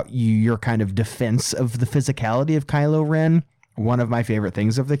talking about your kind of defense of the physicality of Kylo Ren. One of my favorite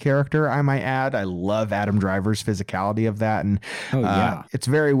things of the character, I might add. I love Adam Driver's physicality of that, and it's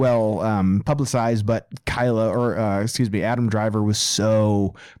very well publicized. But Adam Driver was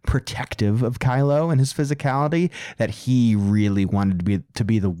so protective of Kylo and his physicality that he really wanted to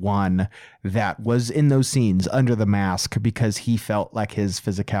be the one that was in those scenes under the mask, because he felt like his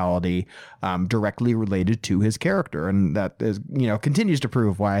physicality directly related to his character, and that is continues to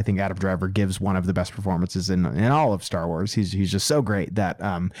prove why I think Adam Driver gives one of the best performances in all of Star Wars. He's just so great that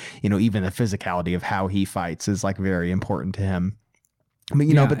even the physicality of how he fights is like very important to him.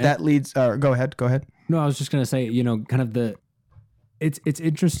 But that leads. Go ahead. No, I was just gonna say, kind of it's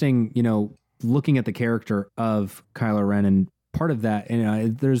interesting, looking at the character of Kylo Ren, and part of that,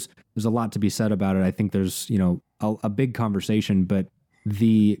 there's a lot to be said about it. I think there's a big conversation, but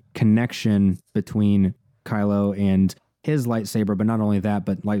the connection between Kylo and his lightsaber, but not only that,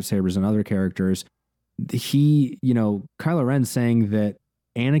 but lightsabers and other characters. Kylo Ren saying that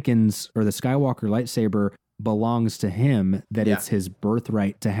Anakin's, or the Skywalker lightsaber, belongs to him, that it's his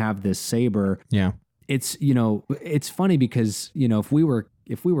birthright to have this saber. Yeah. It's, it's funny because, if we were,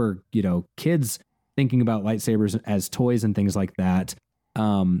 kids thinking about lightsabers as toys and things like that,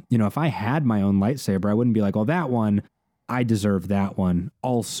 if I had my own lightsaber, I wouldn't be like, oh, that one, I deserve that one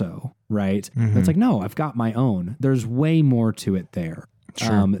also. Right. Mm-hmm. It's like, no, I've got my own. There's way more to it there.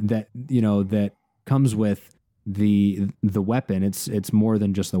 Sure. That comes with the weapon. It's more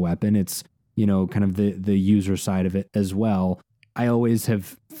than just the weapon. It's, kind of the user side of it as well. I always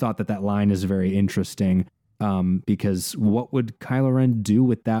have thought that line is very interesting, because what would Kylo Ren do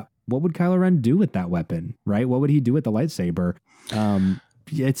with that? What would Kylo Ren do with that weapon? Right? What would he do with the lightsaber?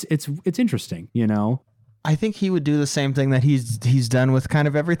 It's interesting, I think he would do the same thing that he's done with kind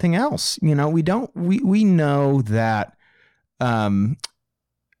of everything else. We know that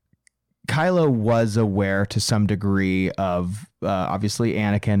Kylo was aware to some degree of obviously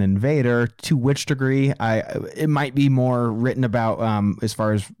Anakin and Vader. To which degree, it might be more written about as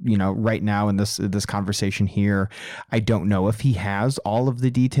far as right now in this conversation here. I don't know if he has all of the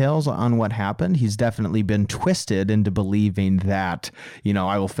details on what happened. He's definitely been twisted into believing that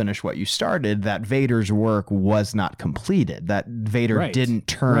I will finish what you started. That Vader's work was not completed. That Vader didn't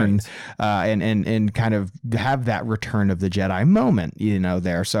turn and kind of have that Return of the Jedi moment.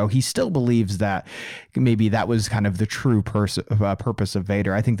 There. So he still believes that maybe that was kind of the true purpose of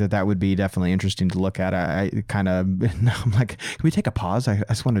Vader. I think that would be definitely interesting to look at. I'm like, can we take a pause? I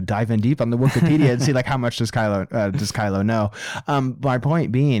just want to dive in deep on the Wikipedia and see like how much does Kylo know. My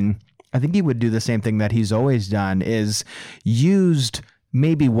point being, I think he would do the same thing that he's always done, is used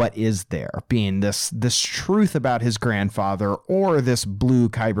maybe what is there, being this truth about his grandfather or this blue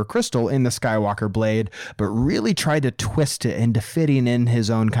kyber crystal in the Skywalker blade, but really tried to twist it into fitting in his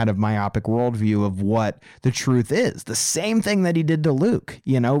own kind of myopic worldview of what the truth is. The same thing that he did to Luke.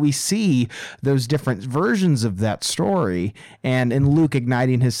 We see those different versions of that story, and in Luke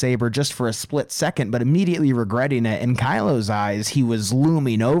igniting his saber just for a split second, but immediately regretting it. In Kylo's eyes, he was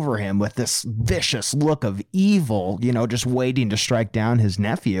looming over him with this vicious look of evil, just waiting to strike down his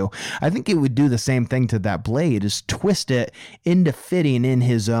nephew. I think it would do the same thing to that blade, is twist it into fitting in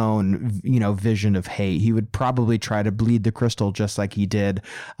his own, vision of hate. He would probably try to bleed the crystal just like he did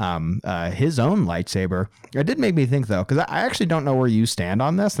his own lightsaber. It did make me think, though, because I actually don't know where you stand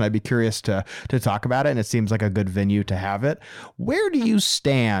on this, and I'd be curious to talk about it, and it seems like a good venue to have it. Where do you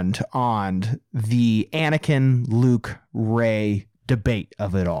stand on the Anakin, Luke, Rey debate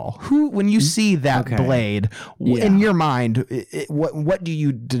of it all? When you see that blade in your mind, what do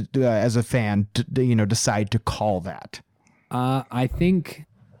you as a fan decide to call that? I think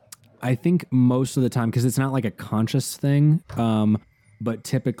most of the time, because it's not like a conscious thing, but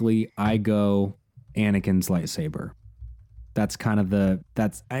typically I go Anakin's lightsaber. That's kind of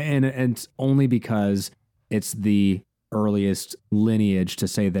and it's only because it's the earliest lineage to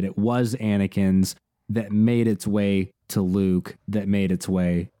say that it was Anakin's that made its way to Luke that made its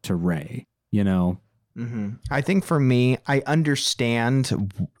way to Rey, you know? Mm-hmm. I think for me, I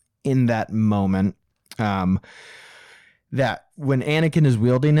understand in that moment that when Anakin is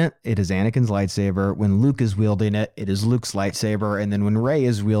wielding it, it is Anakin's lightsaber. When Luke is wielding it, it is Luke's lightsaber. And then when Rey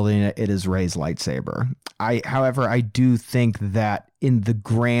is wielding it, it is Rey's lightsaber. However, I do think that in the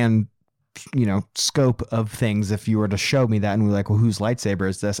grand, scope of things, if you were to show me that and we're like, well, whose lightsaber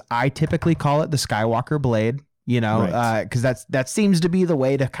is this? I typically call it the Skywalker blade. Because that seems to be the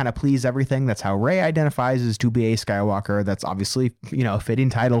way to kind of please everything. That's how Rey identifies as to be a Skywalker. That's obviously, a fitting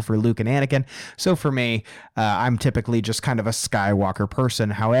title for Luke and Anakin. So for me, I'm typically just kind of a Skywalker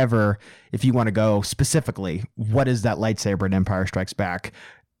person. However, if you want to go specifically, what is that lightsaber in Empire Strikes Back?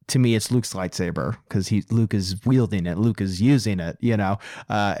 To me, it's Luke's lightsaber because Luke is wielding it. Luke is using it.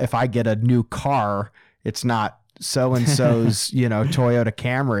 If I get a new car, it's not so-and-so's, Toyota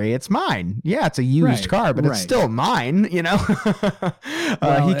Camry. It's mine. Yeah, it's a used car, but it's still mine, He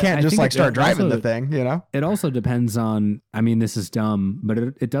can't just start driving the thing, It also depends on, this is dumb, but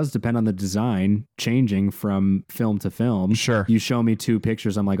it does depend on the design changing from film to film. Sure. You show me two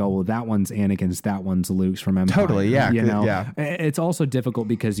pictures, I'm like, oh, well, that one's Anakin's, that one's Luke's from Empire. Totally, yeah. Yeah. It's also difficult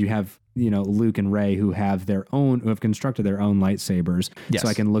because you have, Luke and Rey who have constructed their own lightsabers. Yes. So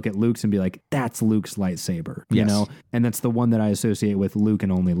I can look at Luke's and be like, that's Luke's lightsaber, you know? And that's the one that I associate with Luke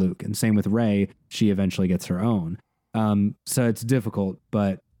and only Luke. And same with Rey, she eventually gets her own. So it's difficult,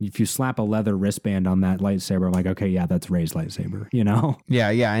 but if you slap a leather wristband on that lightsaber, I'm like, okay, yeah, that's Rey's lightsaber,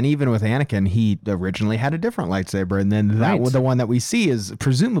 Yeah. And even with Anakin, he originally had a different lightsaber. And then the one that we see is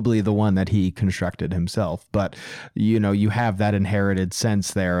presumably the one that he constructed himself. But, you have that inherited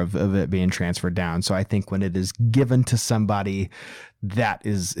sense there of it being transferred down. So I think when it is given to somebody, that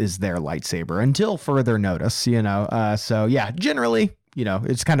is their lightsaber until further notice, so yeah, generally,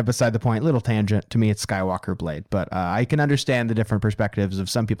 it's kind of beside the point, little tangent. To me, it's Skywalker blade, but I can understand the different perspectives of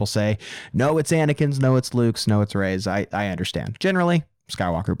some people say, no, it's Anakin's, no, it's Luke's, no, it's Rey's. I understand. Generally,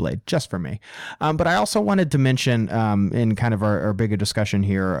 Skywalker blade, just for me. But I also wanted to mention in kind of our bigger discussion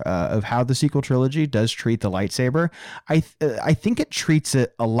here of how the sequel trilogy does treat the lightsaber. I think it treats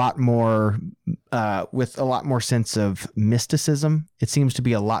it a lot more with a lot more sense of mysticism. It seems to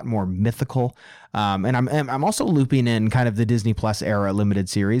be a lot more mythical. And I'm also looping in kind of the Disney Plus era limited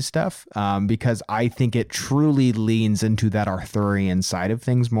series stuff because I think it truly leans into that Arthurian side of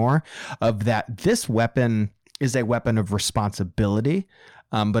things more, of that this weapon is a weapon of responsibility,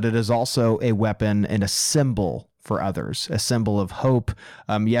 but it is also a weapon and a symbol for others, a symbol of hope.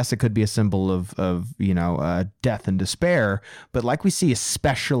 Yes, it could be a symbol of death and despair, but like we see,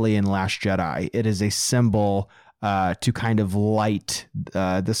 especially in Last Jedi, it is a symbol to kind of light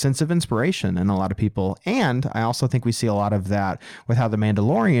the sense of inspiration in a lot of people. And I also think we see a lot of that with how the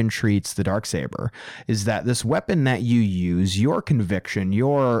Mandalorian treats the Darksaber, is that this weapon that you use, your conviction,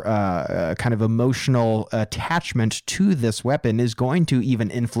 your kind of emotional attachment to this weapon is going to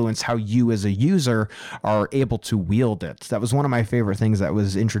even influence how you as a user are able to wield it. That was one of my favorite things that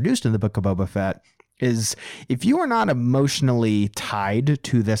was introduced in the Book of Boba Fett, is if you are not emotionally tied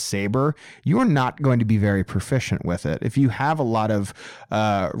to this saber, you're not going to be very proficient with it. If you have a lot of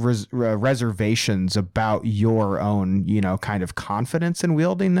reservations about your own, kind of confidence in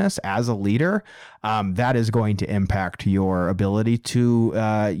wielding this as a leader, that is going to impact your ability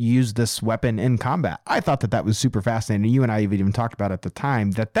to use this weapon in combat. I thought that was super fascinating. You and I even talked about at the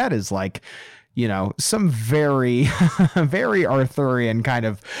time that is like, some very, very Arthurian kind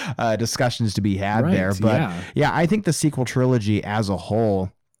of discussions to be had there. But yeah, I think the sequel trilogy as a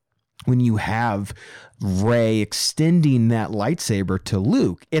whole, when you have Rey extending that lightsaber to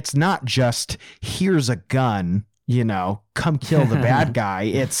Luke, it's not just here's a gun, come kill the bad guy.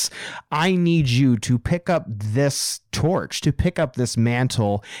 It's, I need you to pick up this torch, to pick up this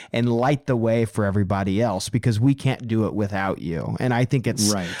mantle and light the way for everybody else, because we can't do it without you. And I think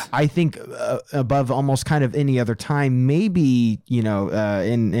it's, I think above almost kind of any other time, maybe,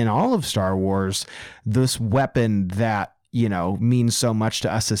 in all of Star Wars, this weapon that, means so much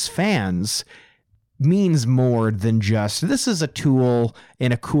to us as fans means more than just, this is a tool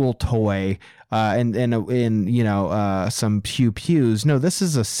and a cool toy and some pews. No, this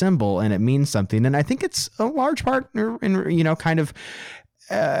is a symbol and it means something. And I think it's a large part in, kind of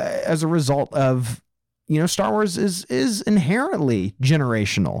as a result of, Star Wars is inherently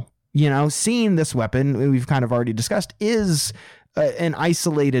generational. Seeing this weapon, we've kind of already discussed, is an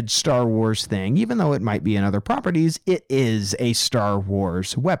isolated Star Wars thing, even though it might be in other properties, it is a Star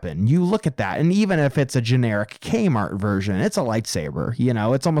Wars weapon. You look at that, and even if it's a generic Kmart version, it's a lightsaber. You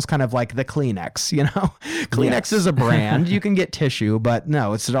know, it's almost kind of like the Kleenex. You know, Kleenex is a brand. You can get tissue, but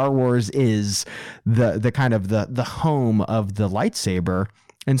no, Star Wars is the kind of the home of the lightsaber.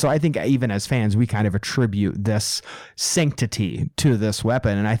 And so I think even as fans, we kind of attribute this sanctity to this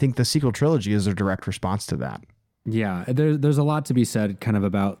weapon. And I think the sequel trilogy is a direct response to that. Yeah, there's a lot to be said kind of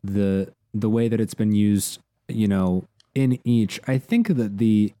about the way that it's been used, you know, in each. I think that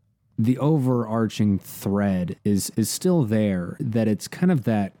the overarching thread is still there, that it's kind of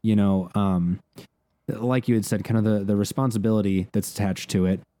that, you know, like you had said, kind of the responsibility that's attached to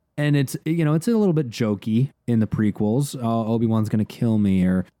it. And it's, you know, it's a little bit jokey in the prequels. Obi-Wan's going to kill me,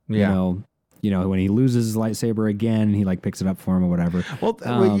 or, you know, when he loses his lightsaber again, he like picks it up for him or whatever. Well,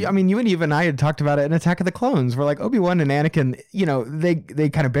 I mean, you and Eve and I had talked about it in Attack of the Clones, where like Obi-Wan and Anakin, you know, they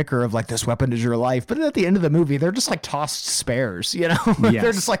kind of bicker of like, this weapon is your life. But at the end of the movie, they're just like tossed spares, you know, Yes.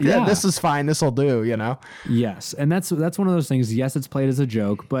 They're just like, yeah, this is fine. This will do, you know? Yes. And that's one of those things. Yes, it's played as a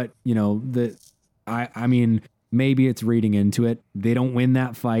joke, but you know, I mean, maybe it's reading into it. They don't win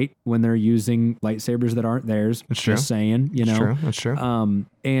that fight when they're using lightsabers that aren't theirs. That's true. Just saying, you know. That's true.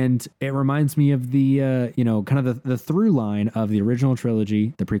 And it reminds me of the, you know, kind of the through line of the original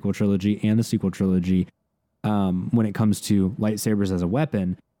trilogy, the prequel trilogy, and the sequel trilogy. When it comes to lightsabers as a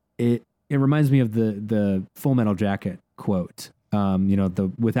weapon, it reminds me of the Full Metal Jacket quote. You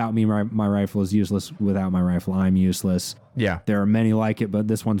know, without me, my rifle is useless. Without my rifle, I'm useless. Yeah. There are many like it, but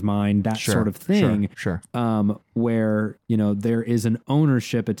this one's mine. That sort of thing. Sure. Where, you know, there is an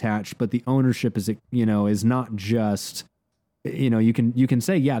ownership attached, but the ownership is, you know, is not just, you know, you can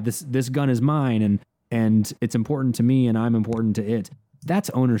say, yeah, this gun is mine and it's important to me and I'm important to it. That's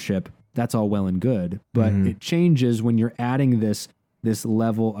ownership. That's all well and good, but it changes when you're adding this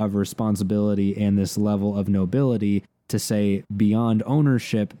level of responsibility and this level of nobility to say beyond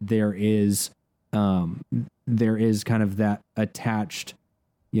ownership, there is kind of that attached,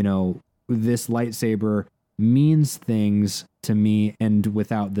 you know, this lightsaber means things to me. And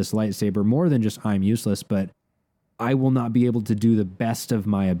without this lightsaber, more than just I'm useless, but I will not be able to do the best of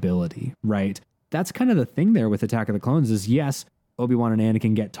my ability. Right. That's kind of the thing there with Attack of the Clones is, yes, Obi-Wan and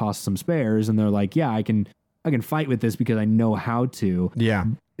Anakin get tossed some spares and they're like, yeah, I can fight with this because I know how to. Yeah.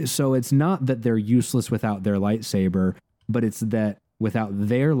 So it's not that they're useless without their lightsaber, but it's that without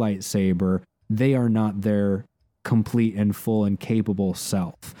their lightsaber, they are not their complete and full and capable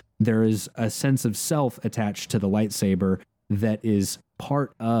self. There is a sense of self attached to the lightsaber that is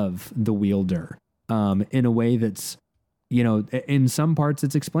part of the wielder, in a way that's, you know, in some parts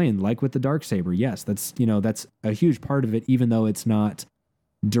it's explained, like with the Darksaber. Yes, that's, you know, that's a huge part of it, even though it's not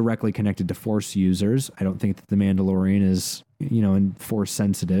directly connected to Force users. I don't think that the Mandalorian is, you know, and Force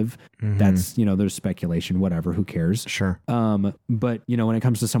sensitive. That's, you know, there's speculation, whatever, who cares? Sure. But, you know, when it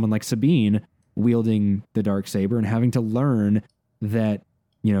comes to someone like Sabine wielding the Darksaber and having to learn that,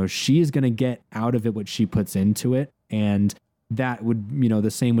 you know, she is going to get out of it what she puts into it. And that would, you know,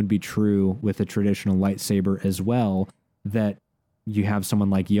 the same would be true with a traditional lightsaber as well, that you have someone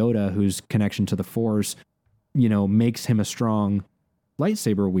like Yoda whose connection to the Force, you know, makes him a strong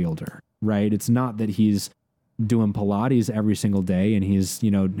lightsaber wielder, right? It's not that he's doing Pilates every single day and he's, you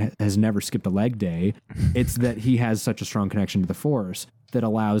know, has never skipped a leg day. It's that he has such a strong connection to the Force that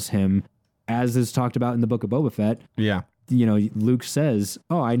allows him, as is talked about in the Book of Boba Fett. Yeah. You know, Luke says,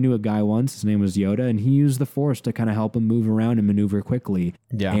 oh, I knew a guy once, his name was Yoda, and he used the Force to kind of help him move around and maneuver quickly.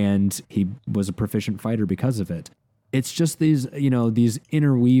 Yeah. And he was a proficient fighter because of it. It's just these, you know, these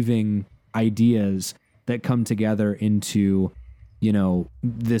interweaving ideas that come together into, you know,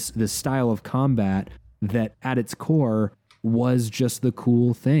 this style of combat that at its core was just the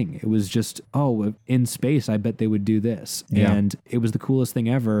cool thing. It was just, oh, in space, I bet they would do this. Yeah. And it was the coolest thing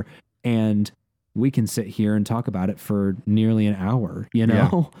ever. And we can sit here and talk about it for nearly an hour, you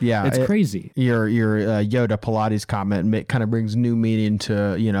know? Yeah. It's crazy. Your Yoda Pilates comment kind of brings new meaning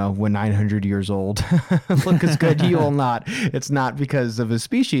to, you know, when 900 years old. Look as good, you will not. It's not because of his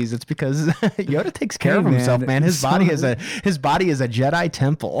species. It's because Yoda takes care of himself, man. His body is a Jedi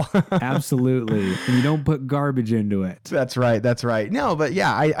temple. Absolutely. And you don't put garbage into it. That's right. That's right. No, but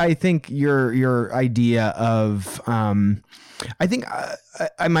yeah, I think your idea of, I think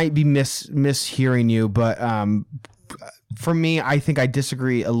I might be mishearing you, but for me, I think I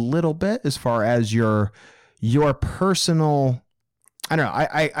disagree a little bit as far as your personal. I don't know.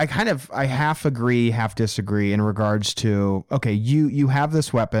 I half agree, half disagree in regards to, okay, you have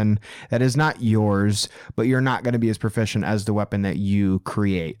this weapon that is not yours, but you're not going to be as proficient as the weapon that you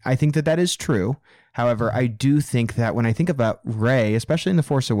create. I think that is true. However, I do think that when I think about Rey, especially in The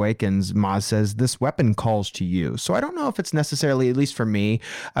Force Awakens, Maz says this weapon calls to you. So I don't know if it's necessarily, at least for me,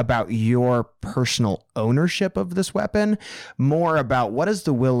 about your personal ownership of this weapon, more about what is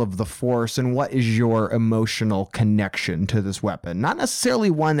the will of the Force and what is your emotional connection to this weapon. Not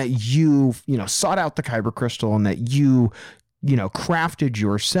necessarily one that you sought out the kyber crystal and that you crafted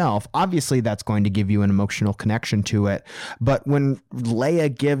yourself. Obviously, that's going to give you an emotional connection to it. But when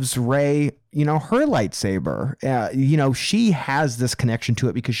Leia gives Rey, her lightsaber, she has this connection to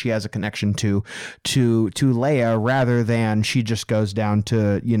it because she has a connection to Leia, rather than she just goes down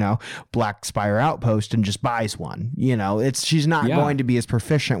to, Black Spire Outpost and just buys one. She's not going to be as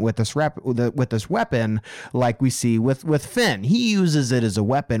proficient with this with this weapon like we see with Finn. He uses it as a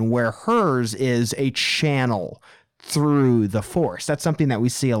weapon, where hers is a channel through the Force. That's something that we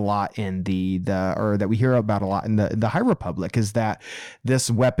see a lot in or that we hear about a lot in the High Republic, is that this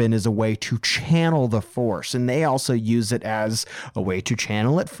weapon is a way to channel the Force, and they also use it as a way to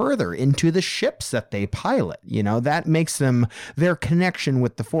channel it further into the ships that they pilot. That makes their connection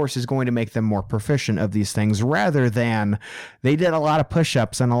with the Force is going to make them more proficient of these things, rather than they did a lot of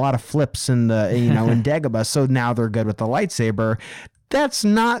push-ups and a lot of flips in in Dagobah, so now they're good with the lightsaber. That's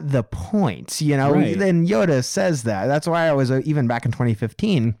not the point, Right. Then Yoda says that. That's why I was, even back in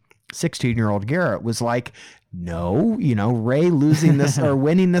 2015, 16-year-old Garrett was like, no, Rey losing this or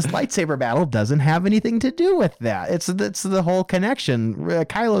winning this lightsaber battle doesn't have anything to do with that. It's the whole connection.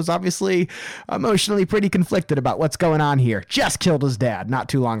 Kylo's obviously emotionally pretty conflicted about what's going on here. Just killed his dad not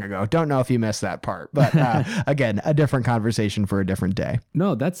too long ago. Don't know if you missed that part, but again, a different conversation for a different day.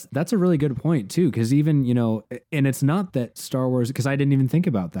 No, that's a really good point too, because even, and it's not that Star Wars, because I didn't even think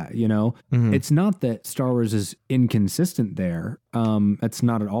about that, Mm-hmm. It's not that Star Wars is inconsistent there. That's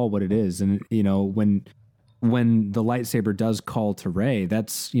not at all what it is. And, when the lightsaber does call to Rey,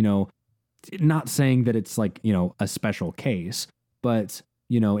 that's, not saying that it's like, a special case, but,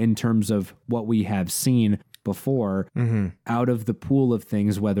 in terms of what we have seen before, mm-hmm. out of the pool of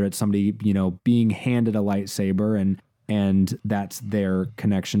things, whether it's somebody, being handed a lightsaber and that's their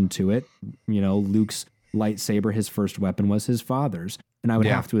connection to it, Luke's lightsaber, his first weapon, was his father's. And I would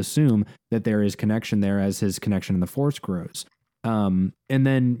have to assume that there is connection there as his connection in the Force grows. And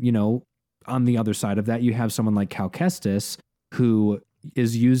then, on the other side of that, you have someone like Cal Kestis, who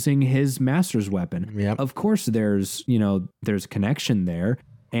is using his master's weapon. Yep. Of course, there's connection there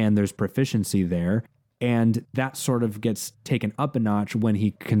and there's proficiency there. And that sort of gets taken up a notch when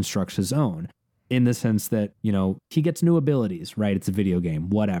he constructs his own, in the sense that, he gets new abilities, right? It's a video game,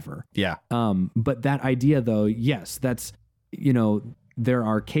 whatever. Yeah. But that idea, though, yes, that's, there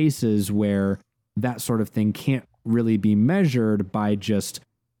are cases where that sort of thing can't really be measured by just,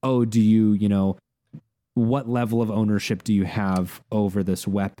 oh, do you, what level of ownership do you have over this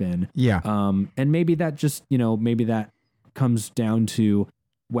weapon? Yeah. And maybe that just, maybe that comes down to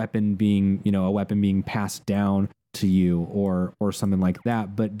weapon being, a weapon being passed down to you or something like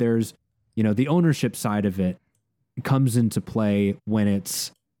that. But there's, the ownership side of it comes into play when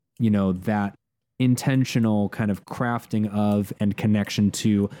it's, that intentional kind of crafting of and connection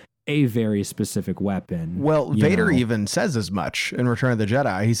to a very specific weapon. Well, Vader even says as much in Return of the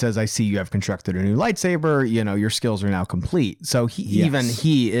Jedi. He says, I see you have constructed a new lightsaber, your skills are now complete. So he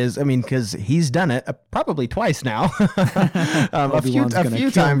is, because he's done it probably twice now. a few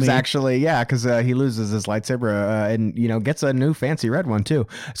times actually. Yeah. Cause he loses his lightsaber and, gets a new fancy red one too.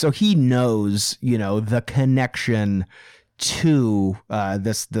 So he knows, the connection to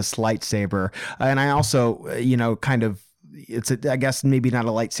this lightsaber. And I also, kind of, I guess maybe not a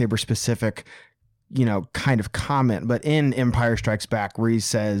lightsaber specific, kind of comment, but in Empire Strikes Back, where he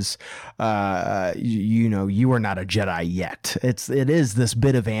says, you are not a Jedi yet. It is this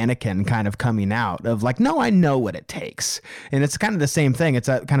bit of Anakin kind of coming out of like, no, I know what it takes. And it's kind of the same thing. It's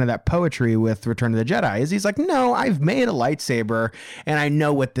kind of that poetry with Return of the Jedi is he's like, no, I've made a lightsaber and I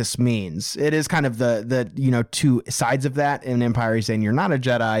know what this means. It is kind of the two sides of that. In Empire, he's saying you're not a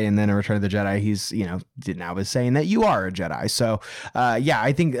Jedi. And then in Return of the Jedi, he's, now is saying that you are a Jedi. So,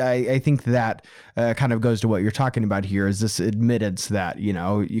 I think that, kind of goes to what you're talking about here, is this admittance that,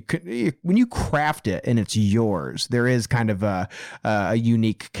 when you craft it and it's yours, there is kind of a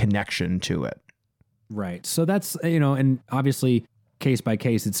unique connection to it. Right. So that's, and obviously case by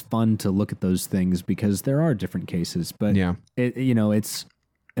case, it's fun to look at those things because there are different cases, but that's,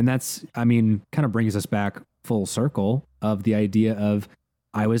 kind of brings us back full circle of the idea of,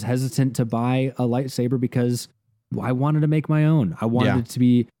 I was hesitant to buy a lightsaber because I wanted to make my own. I wanted it to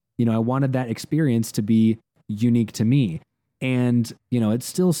be, I wanted that experience to be unique to me. And, it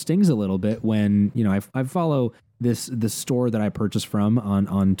still stings a little bit when, I follow the store that I purchased from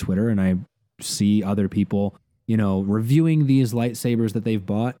on Twitter, and I see other people, reviewing these lightsabers that they've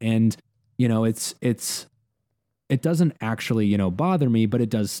bought. And, it doesn't actually, bother me, but it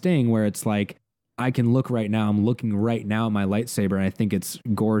does sting where it's like, I can look right now. I'm looking right now at my lightsaber and I think it's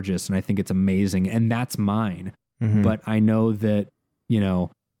gorgeous and I think it's amazing. And that's mine. Mm-hmm. But I know that,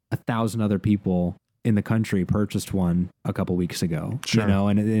 1,000 other people in the country purchased one a couple weeks ago, Sure.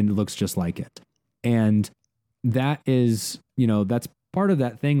 and it looks just like it. And that is, that's part of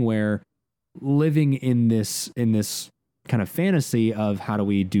that thing where living in this kind of fantasy of how do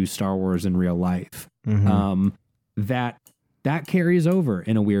we do Star Wars in real life, Mm-hmm. that carries over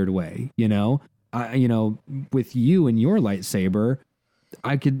in a weird way, with you and your lightsaber,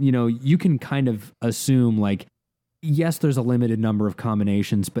 I could, you can kind of assume like, yes, there's a limited number of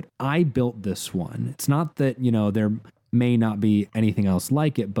combinations, but I built this one. It's not that, there may not be anything else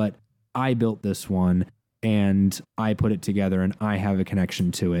like it, but I built this one and I put it together and I have a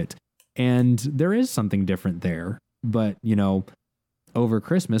connection to it. And there is something different there. But, over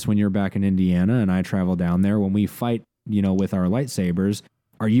Christmas, when you're back in Indiana and I travel down there, when we fight, with our lightsabers,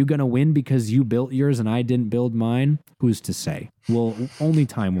 are you going to win because you built yours and I didn't build mine? Who's to say? Well, only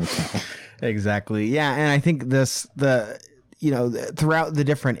time will tell. Exactly. Yeah. And I think throughout the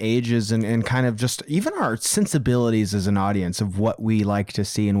different ages and kind of just even our sensibilities as an audience of what we like to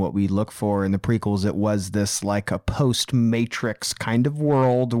see and what we look for in the prequels, it was this like a post Matrix kind of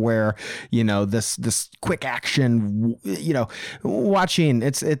world where, this quick action, watching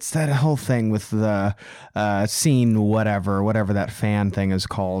it's that whole thing with the scene, whatever that fan thing is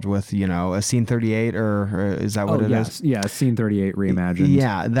called with, a scene 38 or is that what it is? Yeah. Scene 38 reimagined.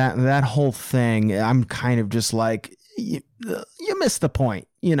 Yeah. That whole thing, I'm kind of just like, you missed the point,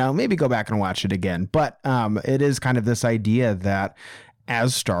 maybe go back and watch it again. But it is kind of this idea that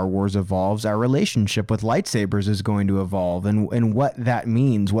as Star Wars evolves, our relationship with lightsabers is going to evolve and what that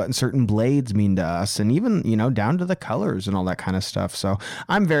means, what certain blades mean to us, and even, down to the colors and all that kind of stuff. So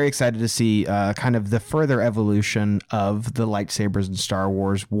I'm very excited to see kind of the further evolution of the lightsabers in Star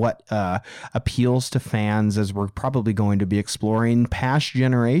Wars, what appeals to fans as we're probably going to be exploring past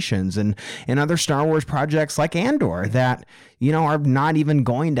generations and other Star Wars projects like Andor that, are not even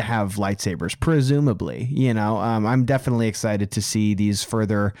going to have lightsabers, presumably. I'm definitely excited to see these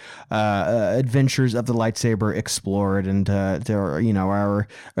further adventures of the lightsaber explored and our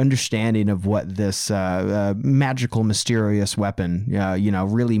understanding of what this magical, mysterious weapon,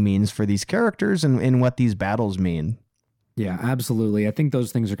 really means for these characters and what these battles mean. Yeah, absolutely. I think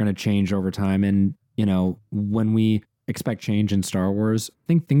those things are going to change over time. And, when we expect change in Star Wars, I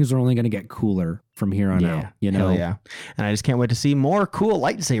think things are only going to get cooler from here on out. Hell yeah. And I just can't wait to see more cool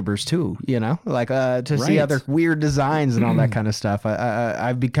lightsabers too, like see other weird designs and all that kind of stuff.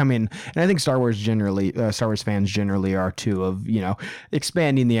 I've becoming, and I think Star Wars fans generally are too, of,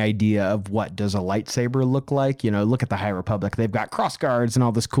 expanding the idea of what does a lightsaber look like. Look at the High Republic. They've got cross guards and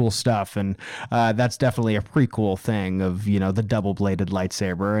all this cool stuff. And that's definitely a prequel thing of, the double-bladed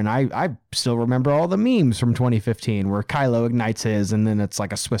lightsaber. And I still remember all the memes from 2015 where Kylo ignites his and then it's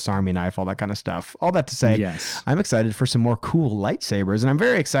like a Swiss Army knife, all that kind of stuff. All that to say, yes, I'm excited for some more cool lightsabers, and I'm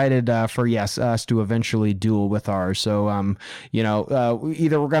very excited for us to eventually duel with ours. So,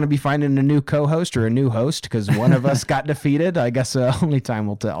 either we're going to be finding a new co-host or a new host because one of us got defeated. I guess only time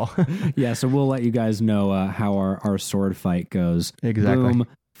will tell. Yeah, so we'll let you guys know how our sword fight goes. Exactly. Boom.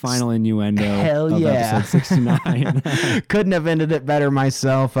 Final innuendo. Hell yeah. Episode 69. Couldn't have ended it better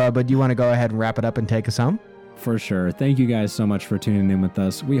myself, but do you want to go ahead and wrap it up and take us home? For sure. Thank you guys so much for tuning in with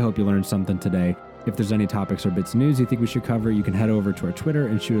us. We hope you learned something today. If there's any topics or bits of news you think we should cover, you can head over to our Twitter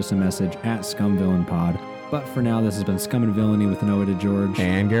and shoot us a message at ScumVillainPod. But for now, this has been Scum and Villainy with Noah DeGeorge.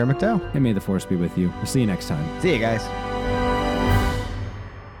 And Garrett McDowell. And may the Force be with you. We'll see you next time. See you guys.